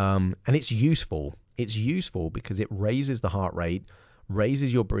 And it's useful. It's useful because it raises the heart rate,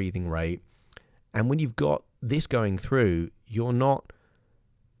 raises your breathing rate. And when you've got this going through, you're not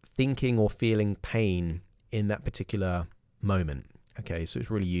thinking or feeling pain in that particular moment. Okay, so it's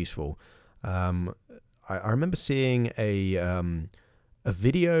really useful. I remember seeing a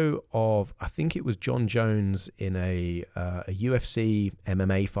video of, I think it was John Jones in a UFC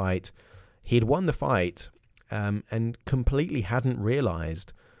MMA fight. He had won the fight and completely hadn't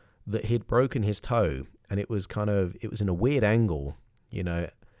realized that he'd broken his toe, and it was in a weird angle,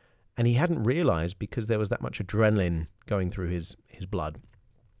 and he hadn't realized because there was that much adrenaline going through his blood.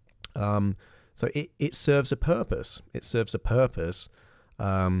 So it serves a purpose. It serves a purpose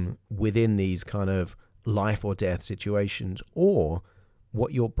within these kind of life or death situations, or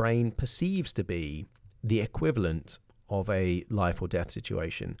what your brain perceives to be the equivalent of a life or death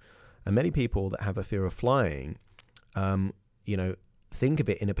situation. And many people that have a fear of flying, think of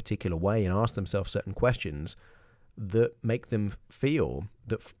it in a particular way and ask themselves certain questions that make them feel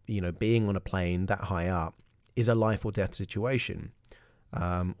that, being on a plane that high up is a life or death situation.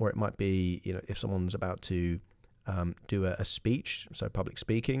 Or it might be, if someone's about to do a speech, so public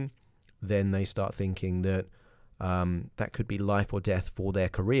speaking, then they start thinking that that could be life or death for their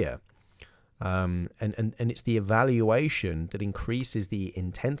career. And it's the evaluation that increases the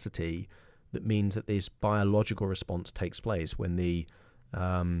intensity that means that this biological response takes place when the,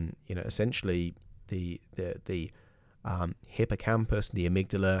 essentially the hippocampus, the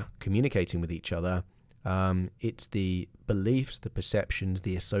amygdala communicating with each other. It's the beliefs, the perceptions,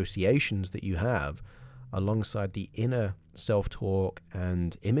 the associations that you have alongside the inner self-talk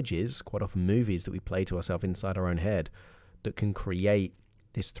and images, quite often movies that we play to ourselves inside our own head, that can create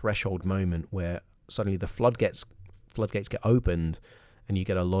this threshold moment where suddenly the floodgates get opened and you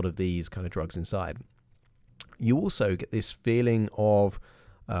get a lot of these kind of drugs inside. You also get this feeling of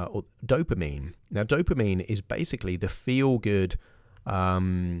dopamine. Now, dopamine is basically the feel-good,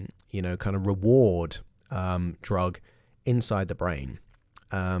 kind of reward drug inside the brain.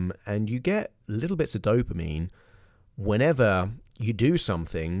 And you get little bits of dopamine whenever you do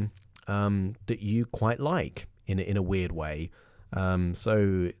something that you quite like in a weird way.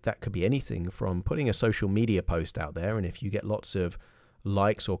 So that could be anything from putting a social media post out there, and if you get lots of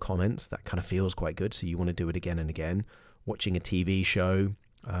likes or comments, that kind of feels quite good, so you want to do it again and again. Watching a TV show,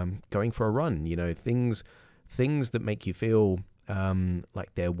 going for a run, things that make you feel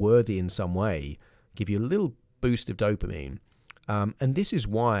like they're worthy in some way, give you a little boost of dopamine. And this is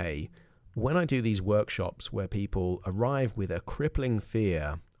why when I do these workshops where people arrive with a crippling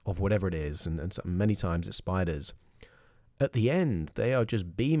fear of whatever it is, and many times it's spiders, at the end they are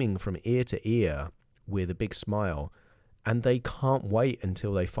just beaming from ear to ear with a big smile, and they can't wait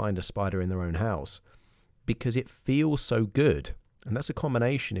until they find a spider in their own house because it feels so good. And that's a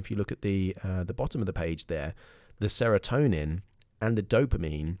combination, if you look at the bottom of the page there, the serotonin and the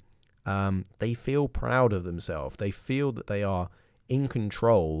dopamine. They feel proud of themselves. They feel that they are in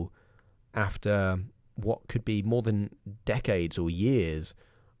control after what could be more than decades or years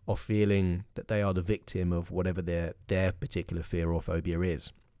of feeling that they are the victim of whatever their particular fear or phobia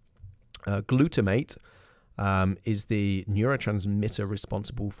is. Glutamate is the neurotransmitter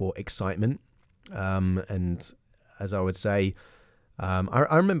responsible for excitement. And as I would say,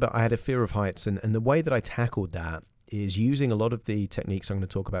 I remember I had a fear of heights, and the way that I tackled that is using a lot of the techniques I'm going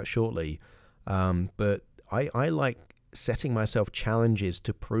to talk about shortly. But I like setting myself challenges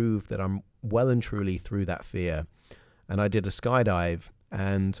to prove that I'm well and truly through that fear. And I did a skydive,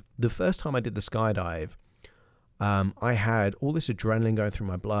 and the first time I did the skydive, I had all this adrenaline going through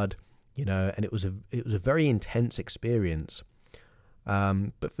my blood, and it was a very intense experience.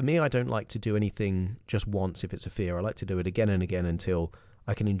 But for me, I don't like to do anything just once if it's a fear. I like to do it again and again until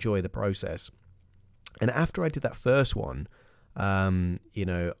I can enjoy the process. And after I did that first one, I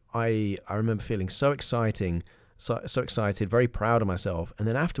remember feeling so excited, very proud of myself. And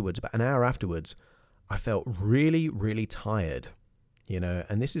then afterwards, about an hour afterwards, I felt really, really tired,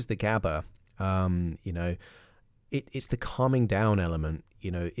 and this is the GABA, it's the calming down element,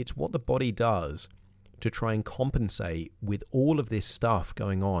 it's what the body does to try and compensate with all of this stuff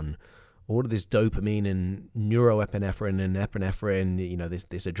going on, all of this dopamine and neuroepinephrine and epinephrine,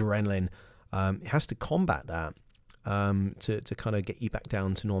 this adrenaline. It has to combat that to kind of get you back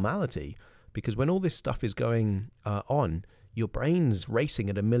down to normality. Because when all this stuff is going on, your brain's racing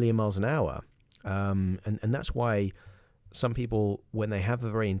at 1,000,000 miles an hour. And that's why some people, when they have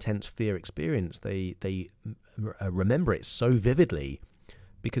a very intense fear experience, they remember it so vividly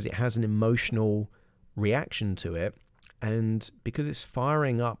because it has an emotional reaction to it. And because it's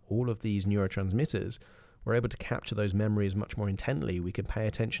firing up all of these neurotransmitters, we're able to capture those memories much more intently. We can pay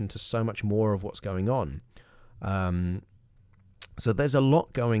attention to so much more of what's going on. So there's a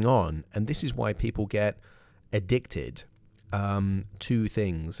lot going on, and this is why people get addicted to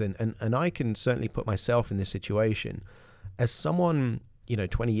things. And I can certainly put myself in this situation. As someone,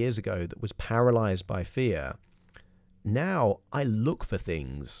 20 years ago that was paralyzed by fear, now I look for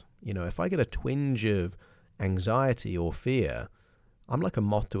things. If I get a twinge of anxiety or fear, I'm like a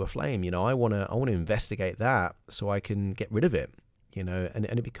moth to a flame. I want to investigate that so I can get rid of it. And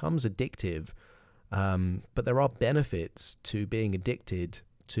it becomes addictive. But there are benefits to being addicted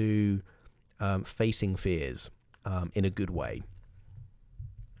to facing fears in a good way.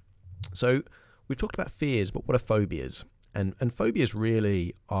 So we've talked about fears, but what are phobias? And phobias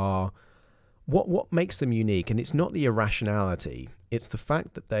really are what makes them unique. And it's not the irrationality. It's the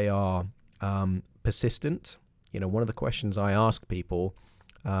fact that they are persistent. One of the questions I ask people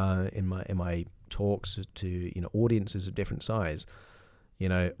in my talks to audiences of different size,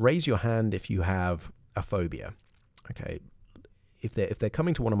 raise your hand if you have a phobia. Okay, if they're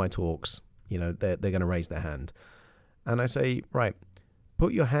coming to one of my talks, they're going to raise their hand, and I say, right,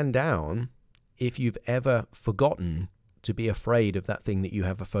 put your hand down if you've ever forgotten to be afraid of that thing that you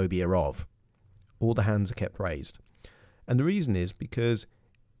have a phobia of. All the hands are kept raised, and the reason is because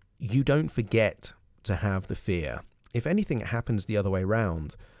you don't forget to have the fear. If anything, it happens the other way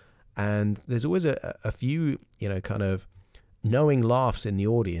around, and there's always a few kind of knowing laughs in the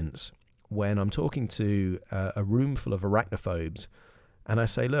audience when I'm talking to a room full of arachnophobes, and I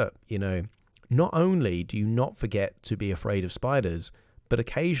say, look, not only do you not forget to be afraid of spiders, but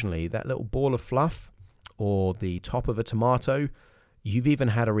occasionally that little ball of fluff or the top of a tomato, you've even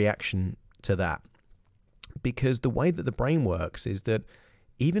had a reaction to that. Because the way that the brain works is that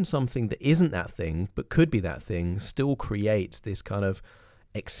even something that isn't that thing, but could be that thing, still creates this kind of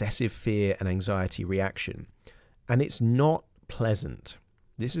excessive fear and anxiety reaction. And it's not pleasant.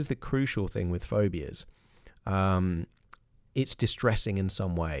 This is the crucial thing with phobias. It's distressing in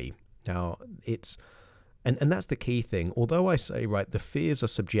some way. Now, and that's the key thing. Although I say, right, the fears are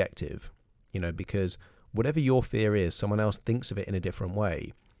subjective, because whatever your fear is, someone else thinks of it in a different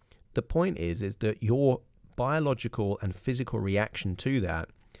way. The point is that your biological and physical reaction to that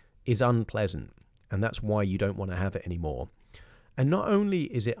is unpleasant, and that's why you don't want to have it anymore. And not only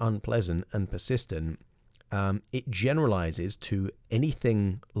is it unpleasant and persistent, it generalizes to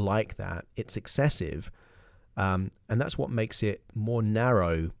anything like that. It's excessive, and that's what makes it more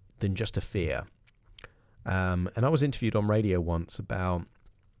narrow than just a fear. And I was interviewed on radio once about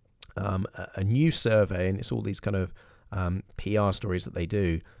a new survey, and it's all these kind of PR stories that they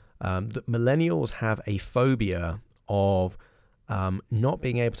do, that millennials have a phobia of not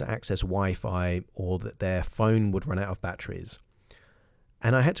being able to access Wi-Fi, or that their phone would run out of batteries.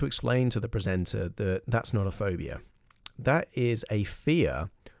 And I had to explain to the presenter that that's not a phobia. That is a fear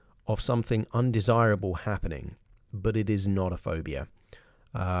of something undesirable happening, but it is not a phobia.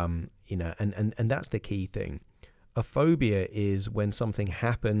 And that's the key thing. A phobia is when something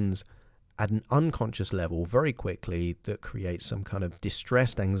happens at an unconscious level very quickly that creates some kind of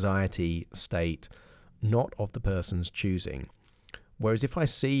distressed anxiety state, not of the person's choosing. Whereas if I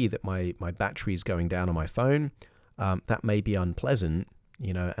see that my battery is going down on my phone, that may be unpleasant,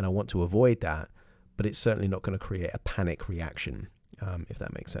 and I want to avoid that, but it's certainly not going to create a panic reaction. if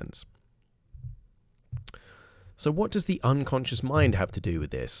that makes sense. So what does the unconscious mind have to do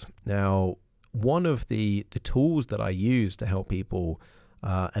with this? Now, one of the tools that I use to help people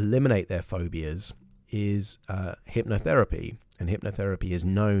eliminate their phobias is hypnotherapy. And hypnotherapy is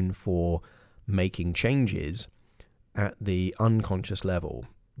known for making changes at the unconscious level.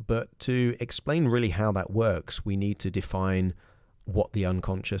 But to explain really how that works, we need to define what the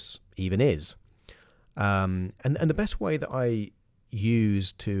unconscious even is. And the best way that I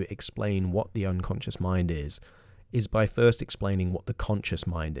use to explain what the unconscious mind is by first explaining what the conscious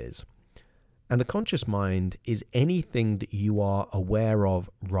mind is. And the conscious mind is anything that you are aware of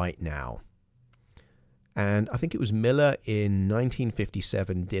right now. And I think it was Miller in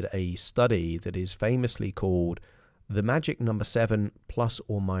 1957 did a study that is famously called the magic number 7 plus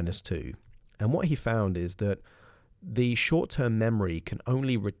or minus 2. And what he found is that the short-term memory can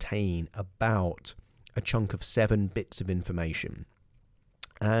only retain about a chunk of 7 bits of information.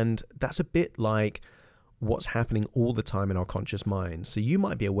 And that's a bit like what's happening all the time in our conscious mind. So you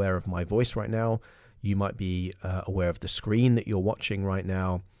might be aware of my voice right now. You might be aware of the screen that you're watching right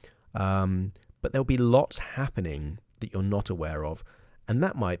now. But there'll be lots happening that you're not aware of. And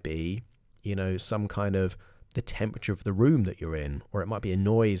that might be, some kind of the temperature of the room that you're in, or it might be a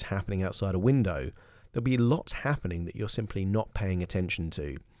noise happening outside a window. There'll be lots happening that you're simply not paying attention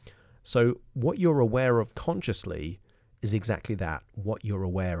to. So what you're aware of consciously is exactly that, what you're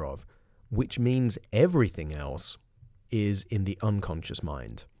aware of, which means everything else is in the unconscious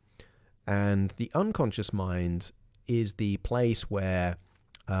mind. And the unconscious mind is the place where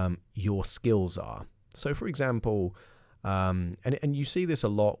your skills are. So for example, and you see this a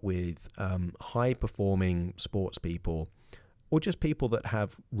lot with high-performing sports people, or just people that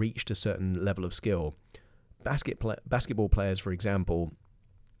have reached a certain level of skill. Basketball players, for example,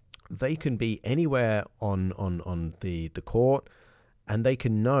 they can be anywhere on the court, and they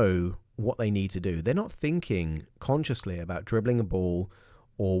can know what they need to do. They're not thinking consciously about dribbling a ball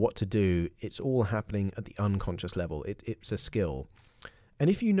or what to do. It's all happening at the unconscious level. It's a skill. And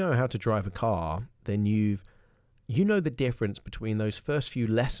if you know how to drive a car, then you know the difference between those first few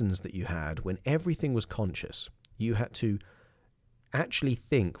lessons that you had when everything was conscious. You had to actually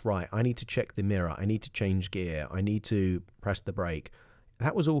think, right, I need to check the mirror, I need to change gear, I need to press the brake.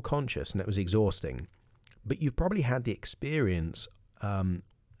 That was all conscious, and it was exhausting. But you've probably had the experience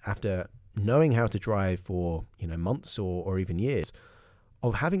after knowing how to drive for months or even years,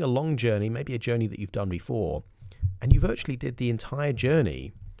 of having a long journey, maybe a journey that you've done before, and you virtually did the entire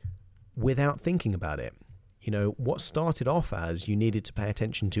journey without thinking about it. What started off as you needed to pay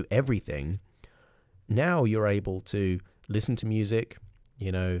attention to everything, now you're able to listen to music,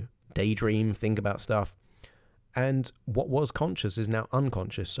 daydream, think about stuff. And what was conscious is now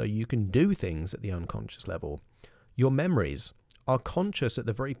unconscious, so you can do things at the unconscious level. Your memories are conscious at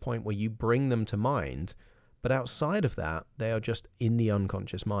the very point where you bring them to mind, but outside of that, they are just in the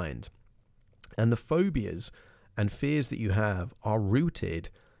unconscious mind. And the phobias and fears that you have are rooted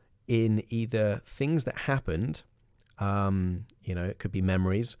in either things that happened, it could be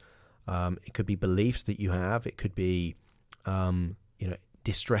memories, it could be beliefs that you have, it could be,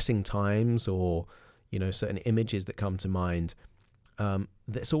 distressing times, or, certain images that come to mind.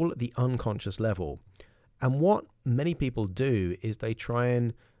 That's all at the unconscious level. And what many people do is they try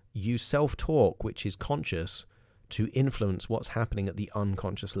and use self-talk, which is conscious, to influence what's happening at the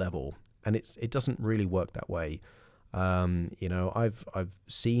unconscious level. And it doesn't really work that way. I've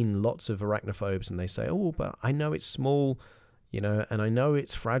seen lots of arachnophobes, and they say, oh, but I know it's small, and I know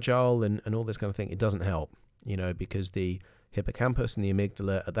it's fragile and all this kind of thing. It doesn't help, because the hippocampus and the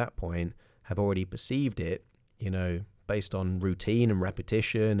amygdala at that point have already perceived it, based on routine and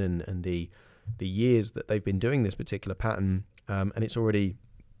repetition and the years that they've been doing this particular pattern, and it's already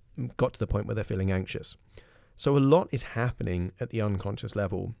got to the point where they're feeling anxious. So a lot is happening at the unconscious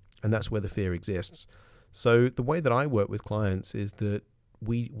level, and that's where the fear exists. So the way that I work with clients is that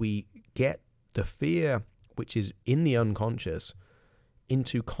we get the fear, which is in the unconscious,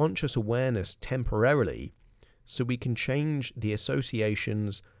 into conscious awareness temporarily, so we can change the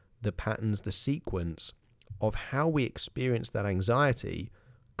associations, the patterns, the sequence of how we experience that anxiety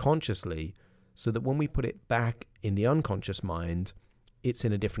consciously, so that when we put it back in the unconscious mind, it's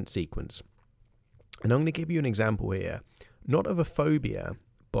in a different sequence. And I'm going to give you an example here, not of a phobia,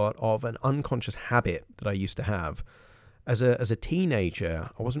 but of an unconscious habit that I used to have. As a teenager,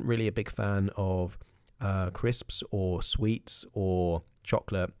 I wasn't really a big fan of crisps or sweets or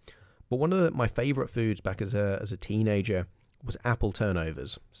chocolate, but one of my favorite foods back as a teenager was apple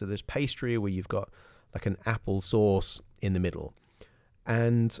turnovers. So there's pastry where you've got like an apple sauce in the middle.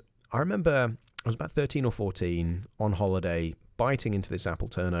 And I remember I was about 13 or 14 on holiday biting into this apple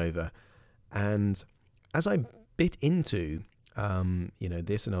turnover, and as I bit into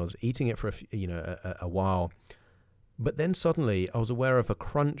this, and I was eating it for a while, but then suddenly I was aware of a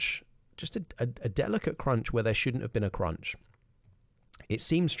crunch, just a delicate crunch where there shouldn't have been a crunch. It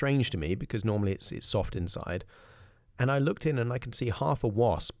seemed strange to me because normally it's soft inside, and I looked in and I could see half a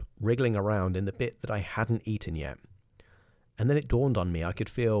wasp wriggling around in the bit that I hadn't eaten yet. And then it dawned on me, I could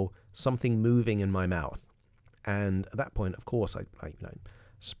feel something moving in my mouth. And at that point, of course, I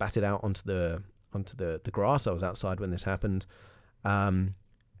spat it out onto the grass. I was outside when this happened. And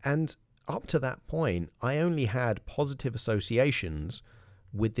up to that point, I only had positive associations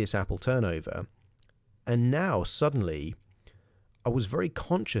with this apple turnover. And now suddenly I was very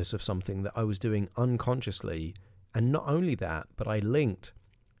conscious of something that I was doing unconsciously. And not only that, but I linked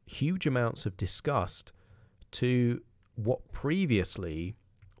huge amounts of disgust to what previously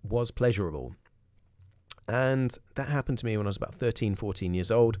was pleasurable. And that happened to me when I was about 13, 14 years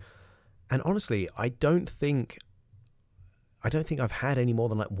old. And honestly, I don't think I've had any more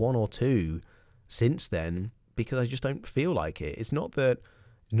than like one or two since then, because I just don't feel like it. It's not that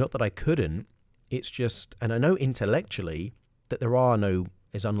I couldn't. It's just, and I know intellectually that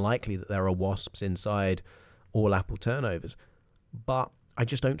it's unlikely that there are wasps inside all apple turnovers, but I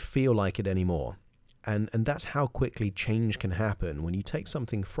just don't feel like it anymore. And that's how quickly change can happen when you take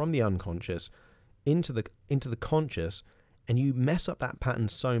something from the unconscious into the conscious, and you mess up that pattern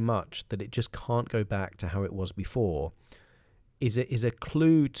so much that it just can't go back to how it was before. Is a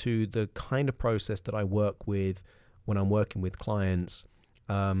clue to the kind of process that I work with when I'm working with clients,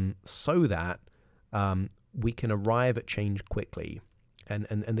 so that we can arrive at change quickly.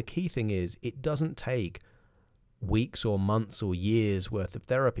 And the key thing is, it doesn't take weeks or months or years worth of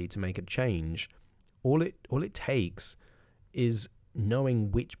therapy to make a change. All it takes is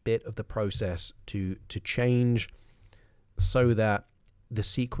knowing which bit of the process to change so that the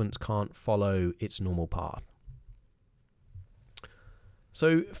sequence can't follow its normal path.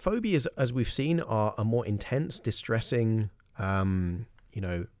 So phobias, as we've seen, are a more intense, distressing, form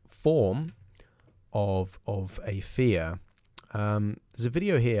of a fear. There's a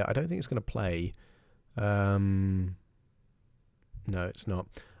video here. I don't think it's going to play. No, it's not.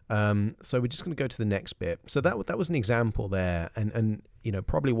 So we're just going to go to the next bit. So that was an example there, and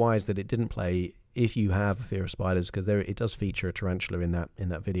probably wise that it didn't play if you have a fear of spiders, because it does feature a tarantula in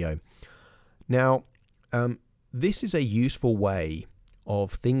that video. Now, this is a useful way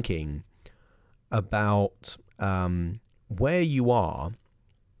of thinking about where you are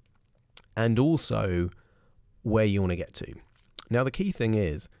and also where you want to get to. Now, the key thing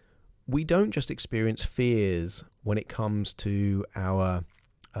is, we don't just experience fears when it comes to our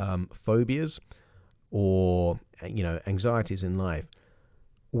phobias or anxieties in life.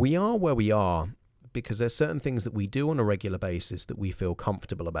 We are where we are because there's certain things that we do on a regular basis that we feel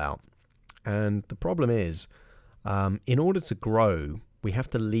comfortable about. And the problem is, in order to grow, we have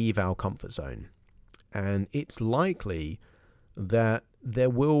to leave our comfort zone. And it's likely that there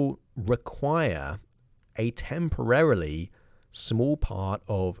will require a temporarily small part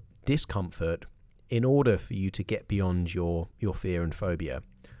of discomfort in order for you to get beyond your fear and phobia.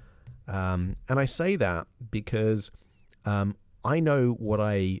 And I say that because I know what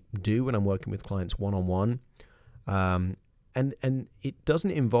I do when I'm working with clients one-on-one. And it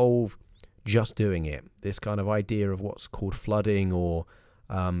doesn't involve just doing it. This kind of idea of what's called flooding or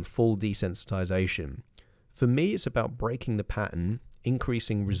full desensitization. For me, it's about breaking the pattern,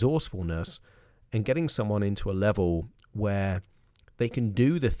 increasing resourcefulness, and getting someone into a level where they can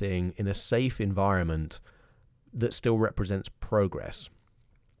do the thing in a safe environment that still represents progress.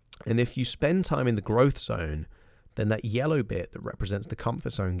 And if you spend time in the growth zone, then that yellow bit that represents the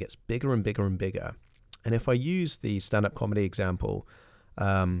comfort zone gets bigger and bigger and bigger. And if I use the stand-up comedy example,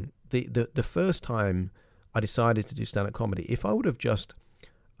 the first time I decided to do stand-up comedy, if I would have just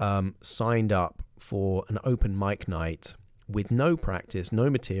signed up for an open mic night with no practice, no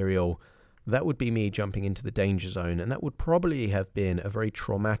material, that would be me jumping into the danger zone, and that would probably have been a very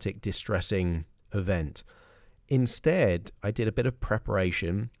traumatic, distressing event. Instead, I did a bit of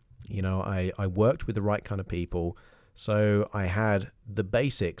preparation. I worked with the right kind of people, so I had the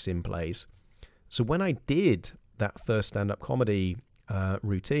basics in place. So when I did that first stand-up comedy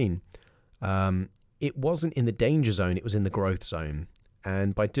routine, it wasn't in the danger zone, it was in the growth zone.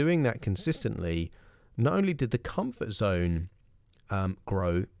 And by doing that consistently, not only did the comfort zone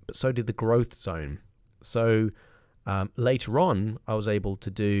grow, but so did the growth zone. So later on, I was able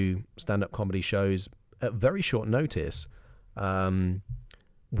to do stand-up comedy shows at very short notice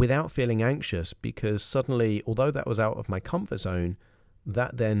without feeling anxious, because suddenly, although that was out of my comfort zone,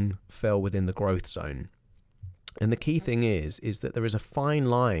 that then fell within the growth zone. And the key thing is that there is a fine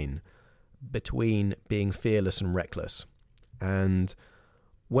line between being fearless and reckless. And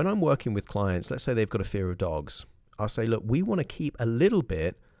when I'm working with clients, let's say they've got a fear of dogs, I'll say, look, we want to keep a little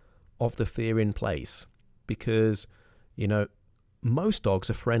bit of the fear in place because, most dogs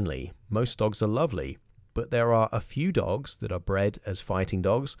are friendly. Most dogs are lovely. But there are a few dogs that are bred as fighting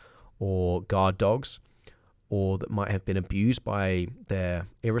dogs or guard dogs, or that might have been abused by their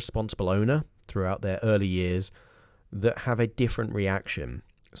irresponsible owner throughout their early years, that have a different reaction.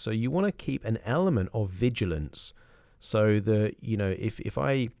 So you want to keep an element of vigilance so that, if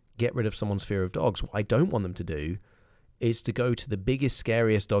I get rid of someone's fear of dogs, what I don't want them to do is to go to the biggest,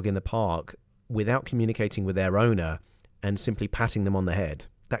 scariest dog in the park without communicating with their owner and simply patting them on the head.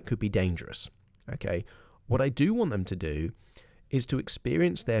 That could be dangerous. Okay. What I do want them to do is to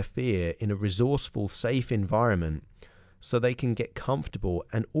experience their fear in a resourceful, safe environment so they can get comfortable,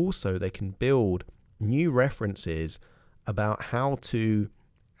 and also they can build new references about how to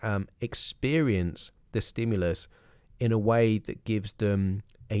experience the stimulus in a way that gives them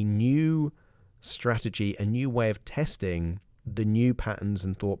a new strategy, a new way of testing the new patterns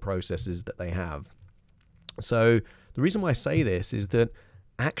and thought processes that they have. So the reason why I say this is that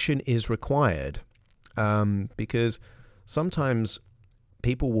action is required, because sometimes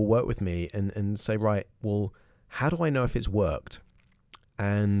people will work with me and say, right, well, how do I know if it's worked?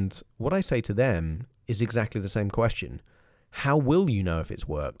 And what I say to them is exactly the same question. How will you know if it's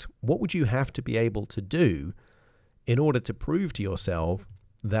worked? What would you have to be able to do in order to prove to yourself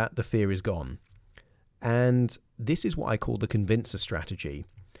that the fear is gone? And this is what I call the convincer strategy.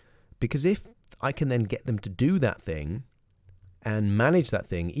 Because if I can then get them to do that thing and manage that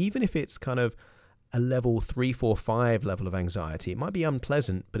thing, even if it's kind of a level 3, 4, 5 level of anxiety, it might be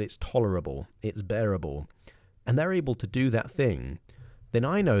unpleasant, but it's tolerable, it's bearable, and they're able to do that thing, then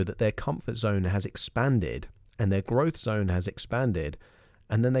I know that their comfort zone has expanded and their growth zone has expanded,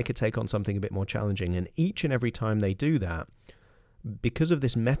 and then they could take on something a bit more challenging. And each and every time they do that, because of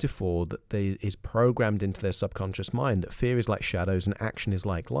this metaphor that is programmed into their subconscious mind, that fear is like shadows and action is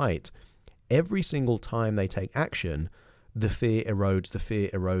like light, every single time they take action, the fear erodes, the fear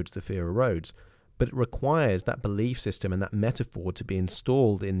erodes, the fear erodes. But it requires that belief system and that metaphor to be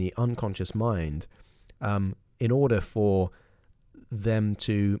installed in the unconscious mind in order for them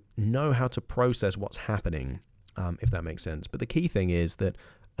to know how to process what's happening, if that makes sense. But the key thing is that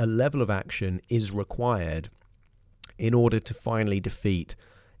a level of action is required in order to finally defeat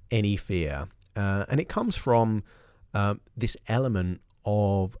any fear. And it comes from this element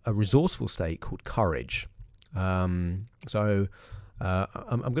of a resourceful state called courage. I'm going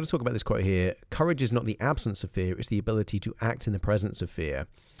to talk about this quote here. Courage is not the absence of fear, it's the ability to act in the presence of fear.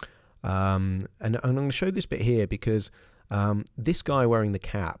 And I'm going to show this bit here because this guy wearing the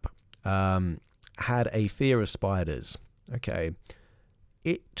cap had a fear of spiders. Okay.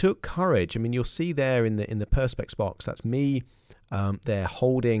 It took courage. I mean, you'll see there in the Perspex box, that's me there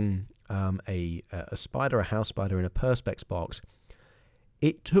holding a spider, a house spider in a Perspex box.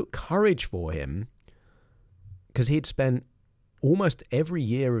 It took courage for him because he'd spent almost every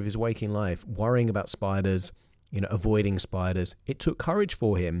year of his waking life worrying about spiders, avoiding spiders. It took courage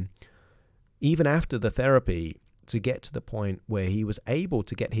for him, even after the therapy, to get to the point where he was able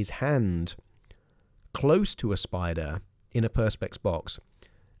to get his hand close to a spider in a Perspex box.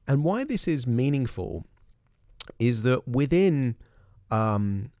 And why this is meaningful is that within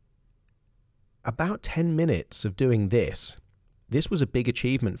about 10 minutes of doing this was a big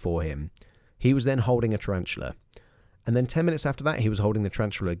achievement for him. He was then holding a tarantula. And then 10 minutes after that, he was holding the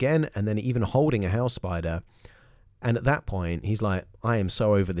tarantula again, and then even holding a house spider. And at that point, he's like, I am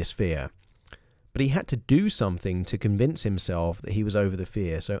so over this fear. But he had to do something to convince himself that he was over the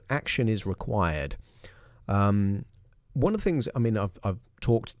fear. So action is required. One of the things, I've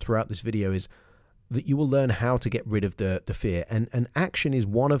talked throughout this video is that you will learn how to get rid of the fear. And action is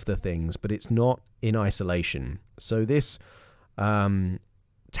one of the things, but it's not in isolation. So this tagline,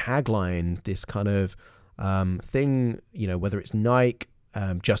 this kind of thing, whether it's Nike,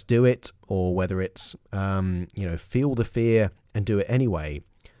 just do it, or whether it's, feel the fear and do it anyway,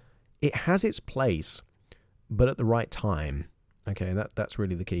 it has its place, but at the right time. Okay, that's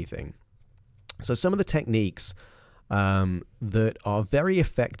really the key thing. So some of the techniques that are very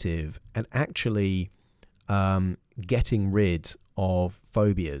effective at actually getting rid of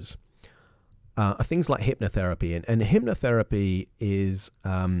phobias are things like hypnotherapy. And hypnotherapy is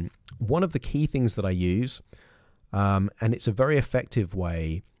one of the key things that I use, and it's a very effective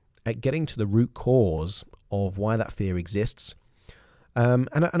way at getting to the root cause of why that fear exists. And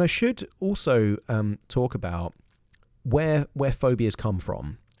I should also talk about where phobias come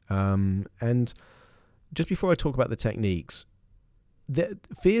from. And just before I talk about the techniques, the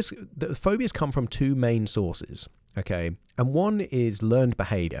phobias come from two main sources, okay? And one is learned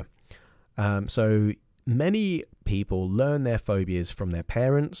behavior. So many people learn their phobias from their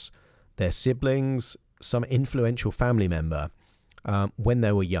parents, their siblings, some influential family member when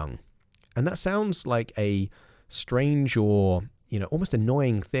they were young. And that sounds like a strange or, almost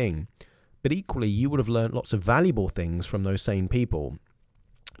annoying thing. But equally, you would have learned lots of valuable things from those same people.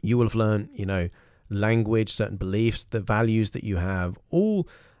 You will have learned, language, certain beliefs, the values that you have.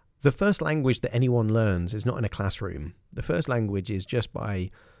 The first language that anyone learns is not in a classroom. The first language is just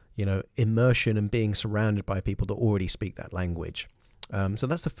by, immersion and being surrounded by people that already speak that language. So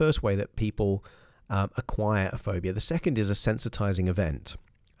that's the first way that people acquire a phobia. The second is a sensitizing event.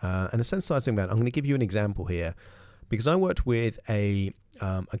 And a sensitizing event, I'm going to give you an example here, because I worked with a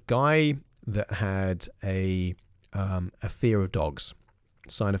guy that had a fear of dogs,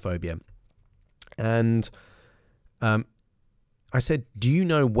 cynophobia. And I said, do you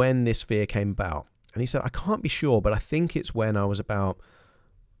know when this fear came about? And he said, I can't be sure, but I think it's when I was about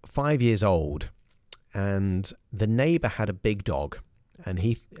 5 years old, and the neighbor had a big dog, and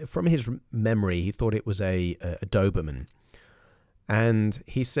from his memory, he thought it was a Doberman. And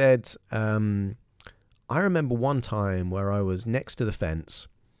he said, I remember one time where I was next to the fence,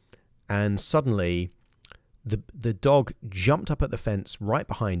 and suddenly the dog jumped up at the fence right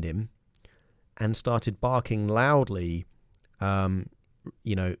behind him and started barking loudly, in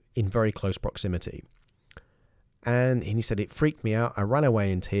very close proximity. And he said, it freaked me out. I ran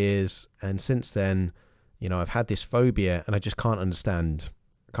away in tears. And since then, I've had this phobia and I just can't understand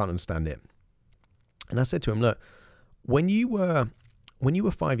it. And I said to him, look, when you were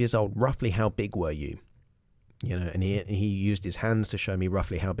 5 years old, roughly how big were you? And he used his hands to show me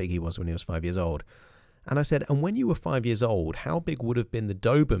roughly how big he was when he was 5 years old. And I said, and when you were 5 years old, how big would have been the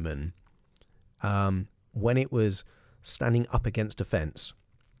Doberman when it was standing up against a fence?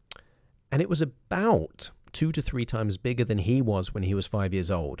 And it was about 2 to 3 times bigger than he was when he was 5 years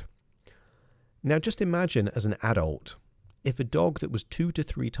old. Now, just imagine as an adult, if a dog that was 2 to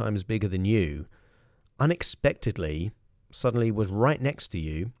 3 times bigger than you unexpectedly suddenly was right next to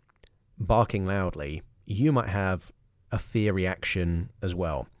you, barking loudly, you might have a fear reaction as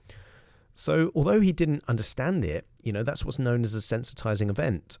well. So although he didn't understand it, that's what's known as a sensitizing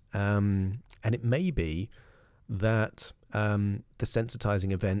event. And it may be that the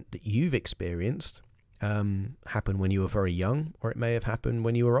sensitizing event that you've experienced happened when you were very young, or it may have happened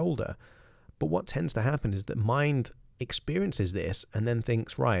when you were older. But what tends to happen is that mind experiences this and then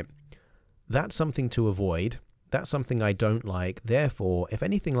thinks, right, that's something to avoid. That's something I don't like. Therefore, if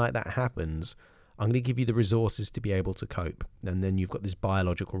anything like that happens, I'm going to give you the resources to be able to cope. And then you've got this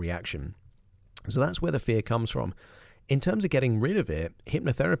biological reaction. So that's where the fear comes from. In terms of getting rid of it,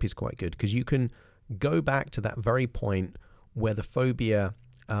 hypnotherapy is quite good, because you can go back to that very point where the phobia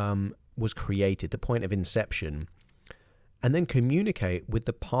was created, the point of inception, and then communicate with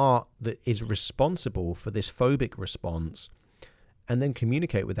the part that is responsible for this phobic response, and then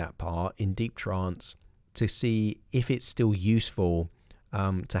communicate with that part in deep trance to see if it's still useful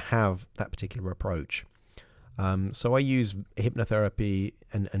to have that particular approach. So I use hypnotherapy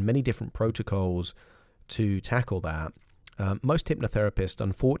and many different protocols to tackle that. Most hypnotherapists,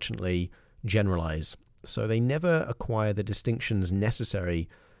 unfortunately, generalize. So they never acquire the distinctions necessary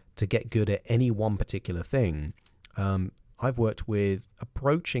to get good at any one particular thing. I've worked with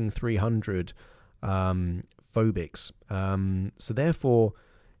approaching 300 phobics. So therefore,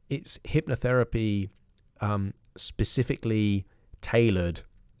 it's hypnotherapy specifically tailored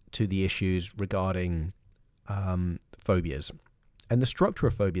to the issues regarding phobias. And the structure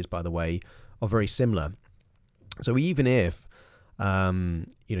of phobias, by the way, are very similar. So even if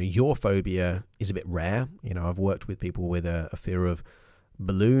your phobia is a bit rare, I've worked with people with a fear of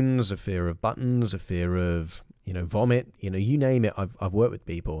balloons, a fear of buttons, a fear of vomit, you name it. I've worked with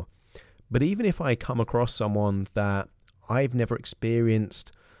people. But even if I come across someone that I've never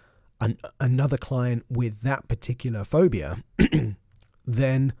experienced another client with that particular phobia,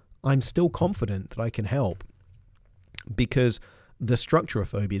 then I'm still confident that I can help, because the structure of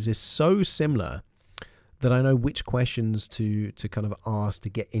phobias is so similar that I know which questions to kind of ask to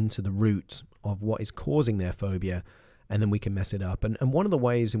get into the root of what is causing their phobia, and then we can mess it up. And one of the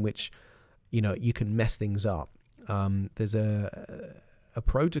ways in which you can mess things up, there's a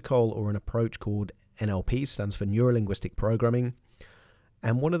protocol or an approach called NLP, stands for Neuro Linguistic Programming.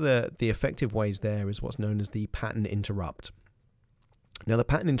 And one of the effective ways there is what's known as the pattern interrupt. Now, the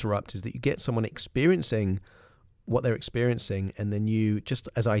pattern interrupt is that you get someone experiencing what they're experiencing, and then you, just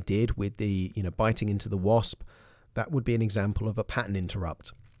as I did with the biting into the wasp, that would be an example of a pattern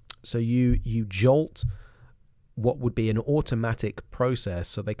interrupt. So you jolt what would be an automatic process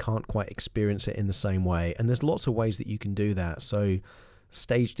so they can't quite experience it in the same way. And there's lots of ways that you can do that. So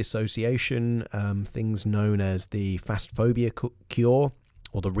stage dissociation, things known as the fast phobia cure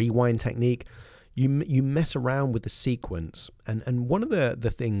or the rewind technique. You mess around with the sequence. And one of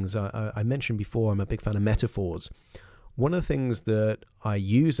the things I mentioned before, I'm a big fan of metaphors. One of the things that I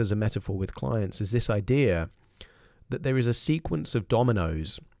use as a metaphor with clients is this idea that there is a sequence of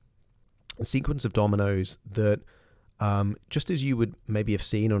dominoes that just as you would maybe have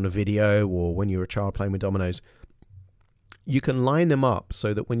seen on a video or when you were a child playing with dominoes, you can line them up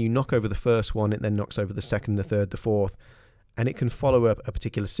so that when you knock over the first one, it then knocks over the second, the third, the fourth, and it can follow a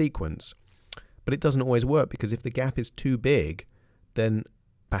particular sequence. But it doesn't always work, because if the gap is too big, then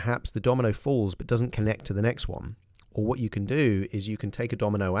perhaps the domino falls but doesn't connect to the next one. Or what you can do is you can take a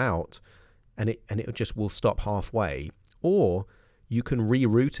domino out and it just will stop halfway. Or you can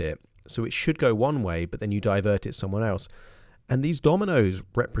reroute it so it should go one way, but then you divert it somewhere else. And these dominoes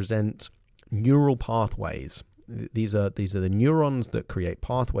represent neural pathways. These are the neurons that create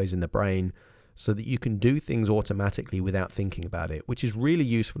pathways in the brain so that you can do things automatically without thinking about it, which is really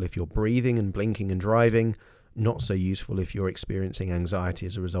useful if you're breathing and blinking and driving, not so useful if you're experiencing anxiety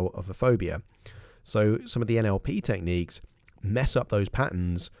as a result of a phobia. So some of the NLP techniques mess up those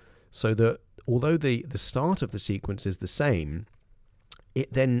patterns so that although the start of the sequence is the same,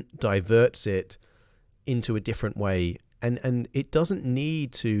 it then diverts it into a different way. And it doesn't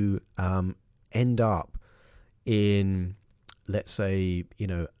need to end up in, let's say,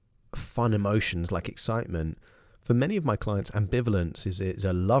 fun emotions like excitement. For many of my clients, ambivalence is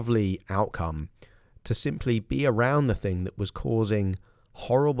a lovely outcome to simply be around the thing that was causing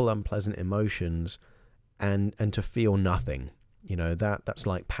horrible, unpleasant emotions and to feel nothing. That's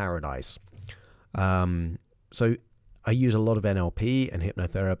like paradise. So I use a lot of NLP and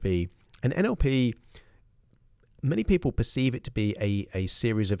hypnotherapy. And NLP, many people perceive it to be a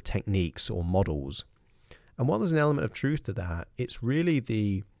series of techniques or models. And while there's an element of truth to that, it's really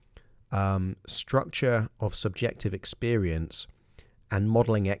the structure of subjective experience and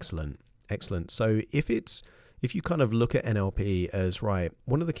modeling excellence. So if you kind of look at NLP as, right,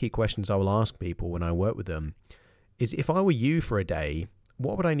 one of the key questions I will ask people when I work with them is, if I were you for a day,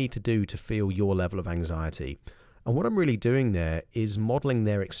 what would I need to do to feel your level of anxiety? And what I'm really doing there is modeling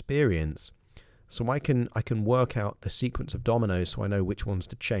their experience so I can work out the sequence of dominoes so I know which ones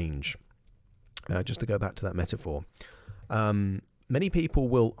to change. Just to go back to that metaphor. Many people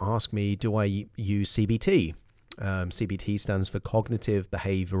will ask me, do I use CBT? CBT stands for Cognitive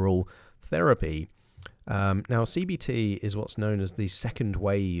Behavioral Therapy. Now, CBT is what's known as the second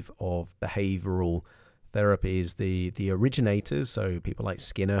wave of behavioral therapies. The originators, so people like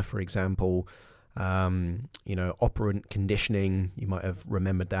Skinner, for example, operant conditioning, you might have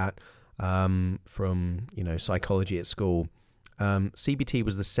remembered that from psychology at school. CBT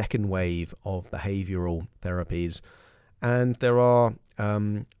was the second wave of behavioral therapies, and there are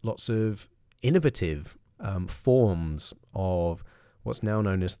lots of innovative forms of what's now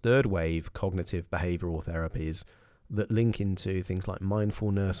known as third wave cognitive behavioral therapies that link into things like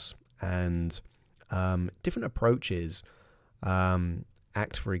mindfulness and different approaches.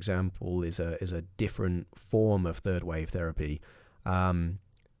 ACT, for example, is a different form of third wave therapy.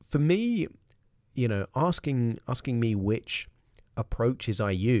 For me, asking me which approaches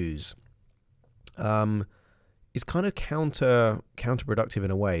I use is kind of counterproductive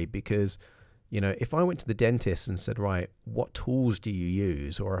in a way, because if I went to the dentist and said, right, what tools do you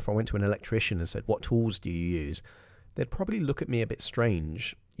use? Or if I went to an electrician and said, what tools do you use? They'd probably look at me a bit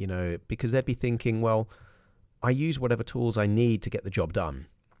strange, because they'd be thinking, well, I use whatever tools I need to get the job done.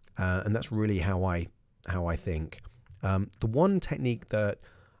 And that's really how I think. The one technique that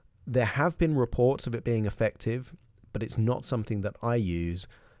there have been reports of it being effective, but it's not something that I use,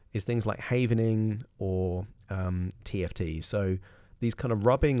 is things like havening or TFT. So these kind of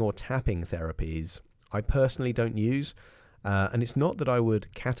rubbing or tapping therapies, I personally don't use. And it's not that I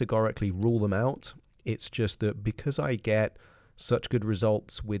would categorically rule them out. It's just that because I get such good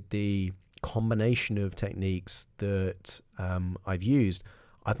results with the combination of techniques that I've used,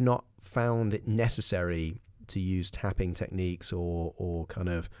 I've not found it necessary to use tapping techniques or kind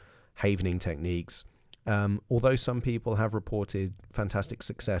of havening techniques. Although some people have reported fantastic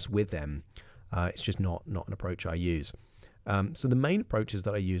success with them, it's just not an approach I use. So the main approaches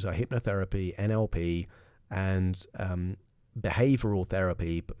that I use are hypnotherapy, NLP, and behavioral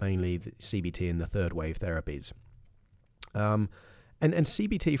therapy, but mainly the CBT and the third wave therapies. And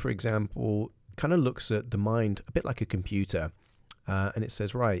CBT, for example, kind of looks at the mind a bit like a computer, and it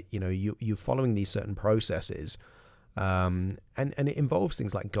says, right, you're following these certain processes, And it involves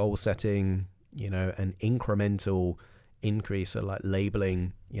things like goal setting, an incremental increase, so like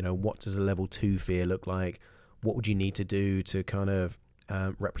labeling, what does a level 2 fear look like? What would you need to do to kind of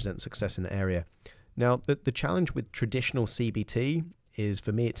represent success in the area? Now, the challenge with traditional CBT is,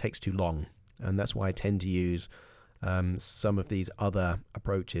 for me, it takes too long. And that's why I tend to use some of these other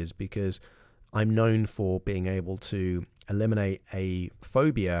approaches, because I'm known for being able to eliminate a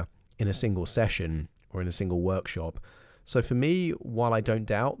phobia in a single session or in a single workshop. So for me, while I don't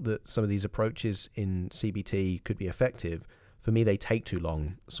doubt that some of these approaches in CBT could be effective, for me, they take too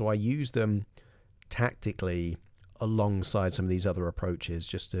long. So I use them tactically alongside some of these other approaches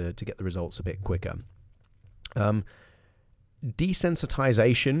just to get the results a bit quicker.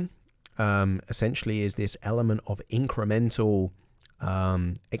 Desensitization essentially is this element of incremental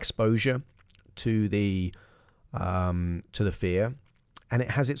exposure to the fear, and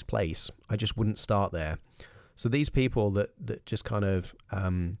it has its place. I just wouldn't start there. So these people that just kind of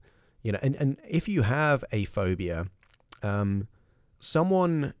and if you have a phobia,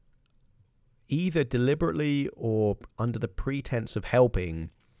 someone either deliberately or under the pretense of helping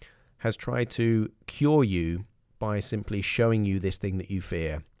has tried to cure you by simply showing you this thing that you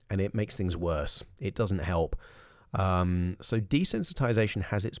fear, and it makes things worse. It doesn't help. So desensitization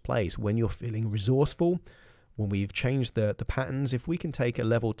has its place when you're feeling resourceful, when we've changed the patterns. If we can take a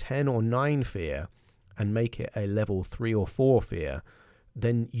level 10 or 9 fear and make it a level 3 or 4 fear,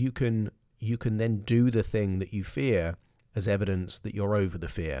 then you can then do the thing that you fear as evidence that you're over the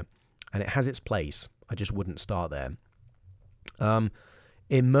fear. And it has its place. I just wouldn't start there.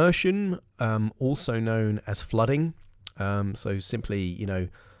 Immersion, also known as flooding. So simply,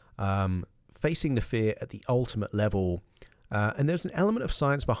 facing the fear at the ultimate level. And there's an element of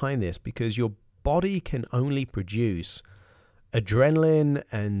science behind this, because your body can only produce adrenaline,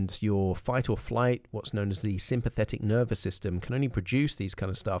 and your fight or flight, what's known as the sympathetic nervous system, can only produce these kind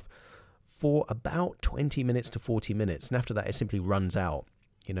of stuff for about 20 minutes to 40 minutes. And after that, it simply runs out.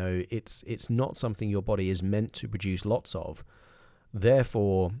 It's not something your body is meant to produce lots of.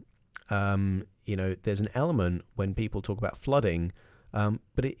 Therefore, there's an element when people talk about flooding,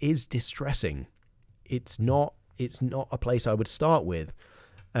 but it is distressing. It's not a place I would start with.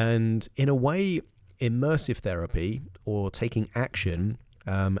 And in a way, immersive therapy, or taking action,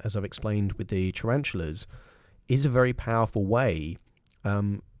 as I've explained with the tarantulas, is a very powerful way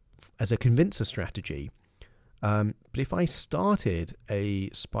as a convincer strategy. But if I started a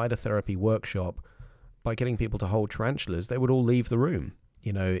spider therapy workshop by getting people to hold tarantulas, they would all leave the room.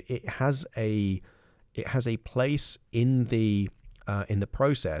 It has a place in the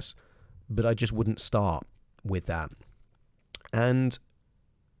process, but I just wouldn't start with that. And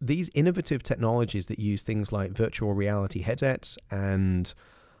these innovative technologies that use things like virtual reality headsets and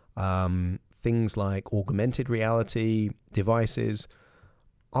things like augmented reality devices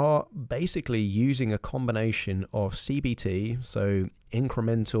are basically using a combination of CBT, so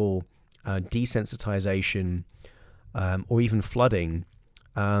incremental desensitization, or even flooding.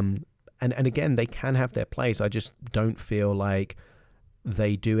 And again, they can have their place. I just don't feel like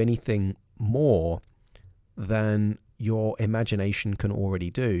they do anything more than your imagination can already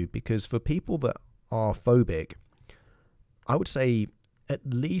do. Because for people that are phobic, I would say at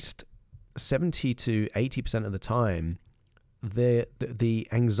least 70 to 80% of the time, the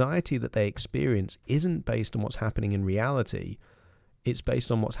anxiety that they experience isn't based on what's happening in reality. It's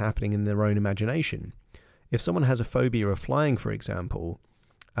based on what's happening in their own imagination. If someone has a phobia of flying, for example,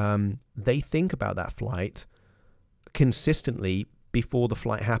 they think about that flight consistently before the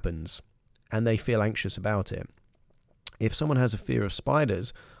flight happens, and they feel anxious about it. If someone has a fear of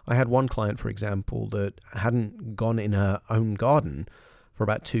spiders, I had one client, for example, that hadn't gone in her own garden for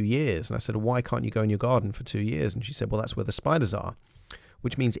about 2 years. And I said, why can't you go in your garden for 2 years? And she said, well, that's where the spiders are.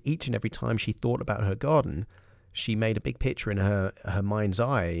 Which means each and every time she thought about her garden, she made a big picture in her mind's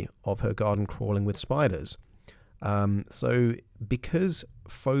eye of her garden crawling with spiders. So because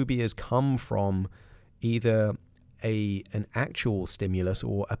phobias come from either an actual stimulus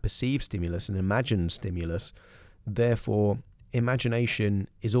or a perceived stimulus, an imagined stimulus, therefore imagination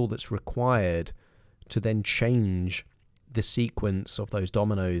is all that's required to then change the sequence of those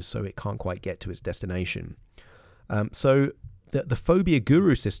dominoes so it can't quite get to its destination. So the Phobia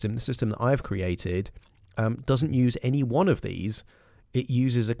Guru system, the system that I've created, doesn't use any one of these. It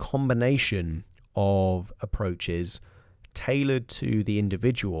uses a combination of approaches tailored to the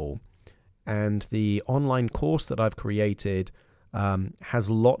individual. And the online course that I've created has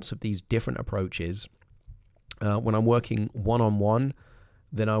lots of these different approaches. When I'm working one-on-one,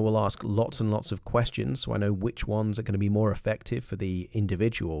 then I will ask lots and lots of questions so I know which ones are going to be more effective for the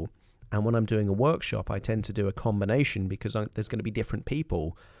individual. And when I'm doing a workshop, I tend to do a combination because there's going to be different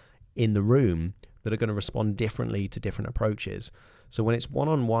people in the room that are going to respond differently to different approaches. So when it's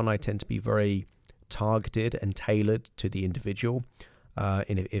one-on-one, I tend to be very targeted and tailored to the individual.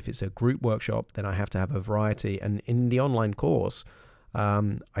 And if it's a group workshop, then I have to have a variety. And in the online course,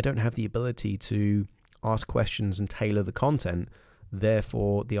 I don't have the ability to ask questions and tailor the content.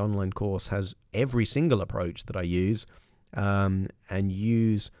 Therefore, the online course has every single approach that I use, and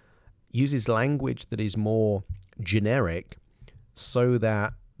uses language that is more generic so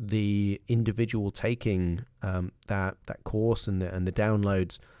that the individual taking that course and the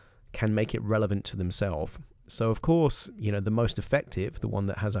downloads can make it relevant to themselves. So of course, the most effective, the one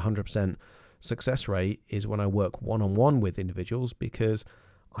that has 100% success rate, is when I work one-on-one with individuals, because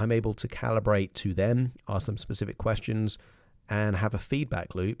I'm able to calibrate to them, ask them specific questions, and have a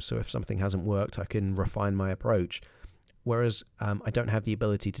feedback loop. So if something hasn't worked, I can refine my approach. Whereas I don't have the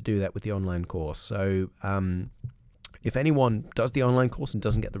ability to do that with the online course. So if anyone does the online course and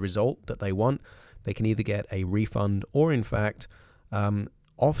doesn't get the result that they want, they can either get a refund or, in fact,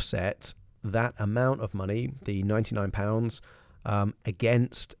 offset that amount of money, the £99,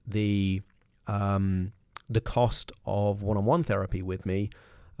 against the cost of one-on-one therapy with me,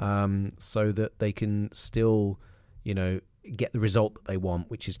 so that they can still, get the result that they want,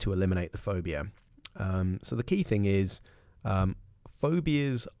 which is to eliminate the phobia. So the key thing is,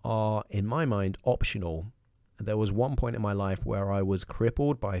 phobias are, in my mind, optional. There was one point in my life where I was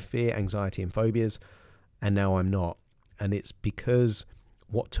crippled by fear, anxiety, and phobias, and now I'm not. And it's because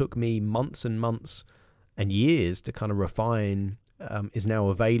what took me months and months and years to kind of refine is now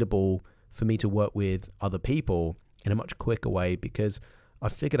available for me to work with other people in a much quicker way, because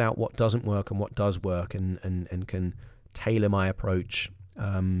I've figured out what doesn't work and what does work, and can tailor my approach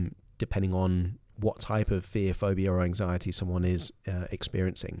depending on what type of fear, phobia, or anxiety someone is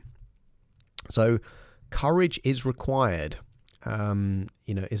experiencing. So courage is required,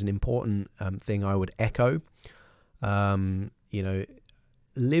 is an important thing I would echo.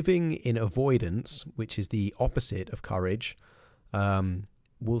 Living in avoidance, which is the opposite of courage,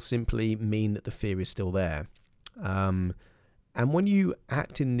 will simply mean that the fear is still there. And when you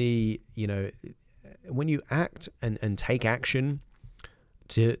act when you act and take action,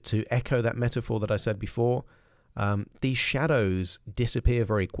 to echo that metaphor that I said before, these shadows disappear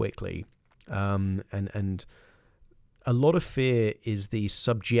very quickly. And a lot of fear is the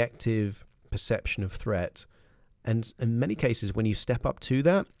subjective perception of threat. And in many cases, when you step up to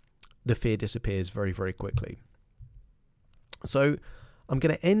that, the fear disappears very, very quickly. So I'm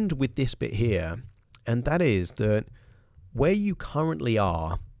going to end with this bit here, and that is that where you currently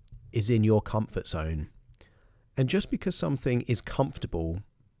are is in your comfort zone. And just because something is comfortable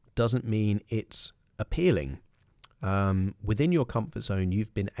doesn't mean it's appealing. Within your comfort zone,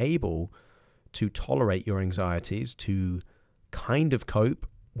 you've been able to tolerate your anxieties, to kind of cope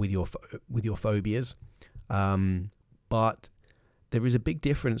with your phobias. But there is a big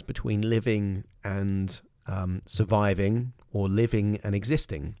difference between living and surviving, or living and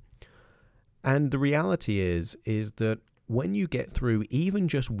existing. And the reality is that when you get through even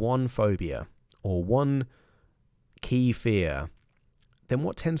just one phobia or one key fear, then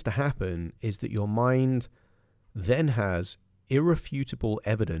what tends to happen is that your mind then has irrefutable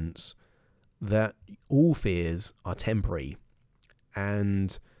evidence that all fears are temporary.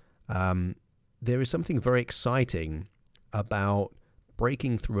 And there is something very exciting about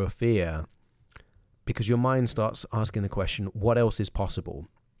breaking through a fear, because your mind starts asking the question, what else is possible?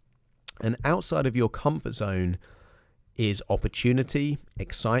 And outside of your comfort zone is opportunity,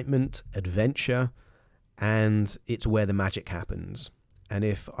 excitement, adventure, and it's where the magic happens. And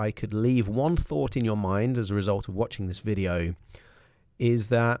if I could leave one thought in your mind as a result of watching this video, is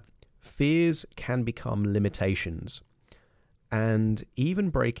that fears can become limitations. And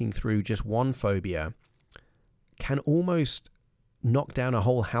even breaking through just one phobia can almost knock down a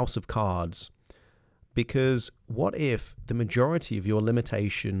whole house of cards. Because what if the majority of your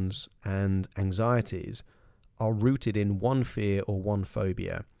limitations and anxieties are rooted in one fear or one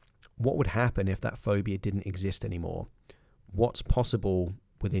phobia? What would happen if that phobia didn't exist anymore? What's possible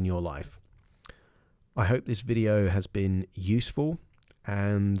within your life? I hope this video has been useful.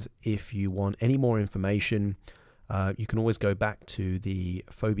 And if you want any more information, you can always go back to the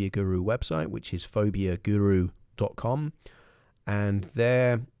Phobia Guru website, which is phobiaguru.com. And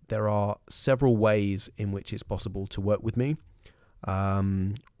there are several ways in which it's possible to work with me.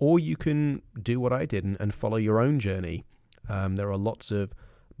 Or you can do what I did and follow your own journey. There are lots of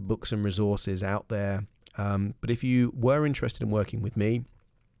books and resources out there. But if you were interested in working with me,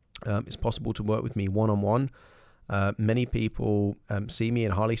 it's possible to work with me one-on-one. Many people see me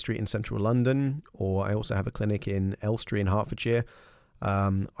in Harley Street in central London, or I also have a clinic in Elstree in Hertfordshire.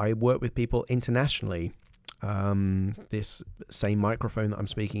 I work with people internationally. This same microphone that I'm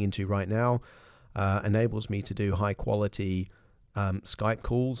speaking into right now enables me to do high quality Skype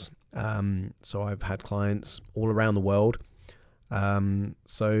calls. So I've had clients all around the world.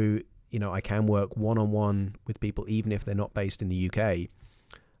 So, I can work one-on-one with people even if they're not based in the UK.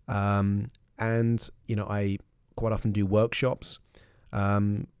 And, I quite often do workshops.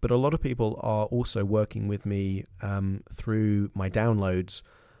 But a lot of people are also working with me through my downloads.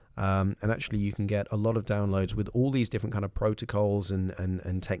 And actually you can get a lot of downloads with all these different kind of protocols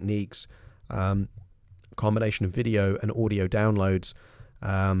and techniques, combination of video and audio downloads.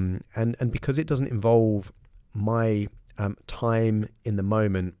 And because it doesn't involve my time in the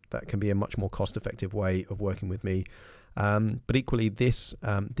moment, that can be a much more cost-effective way of working with me. But equally, this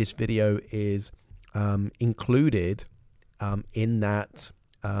video is included in that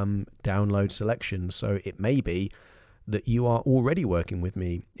download selection. So it may be that you are already working with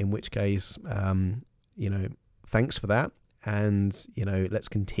me, in which case, thanks for that. And, let's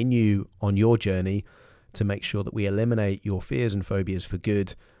continue on your journey to make sure that we eliminate your fears and phobias for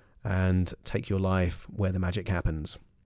good and take your life where the magic happens.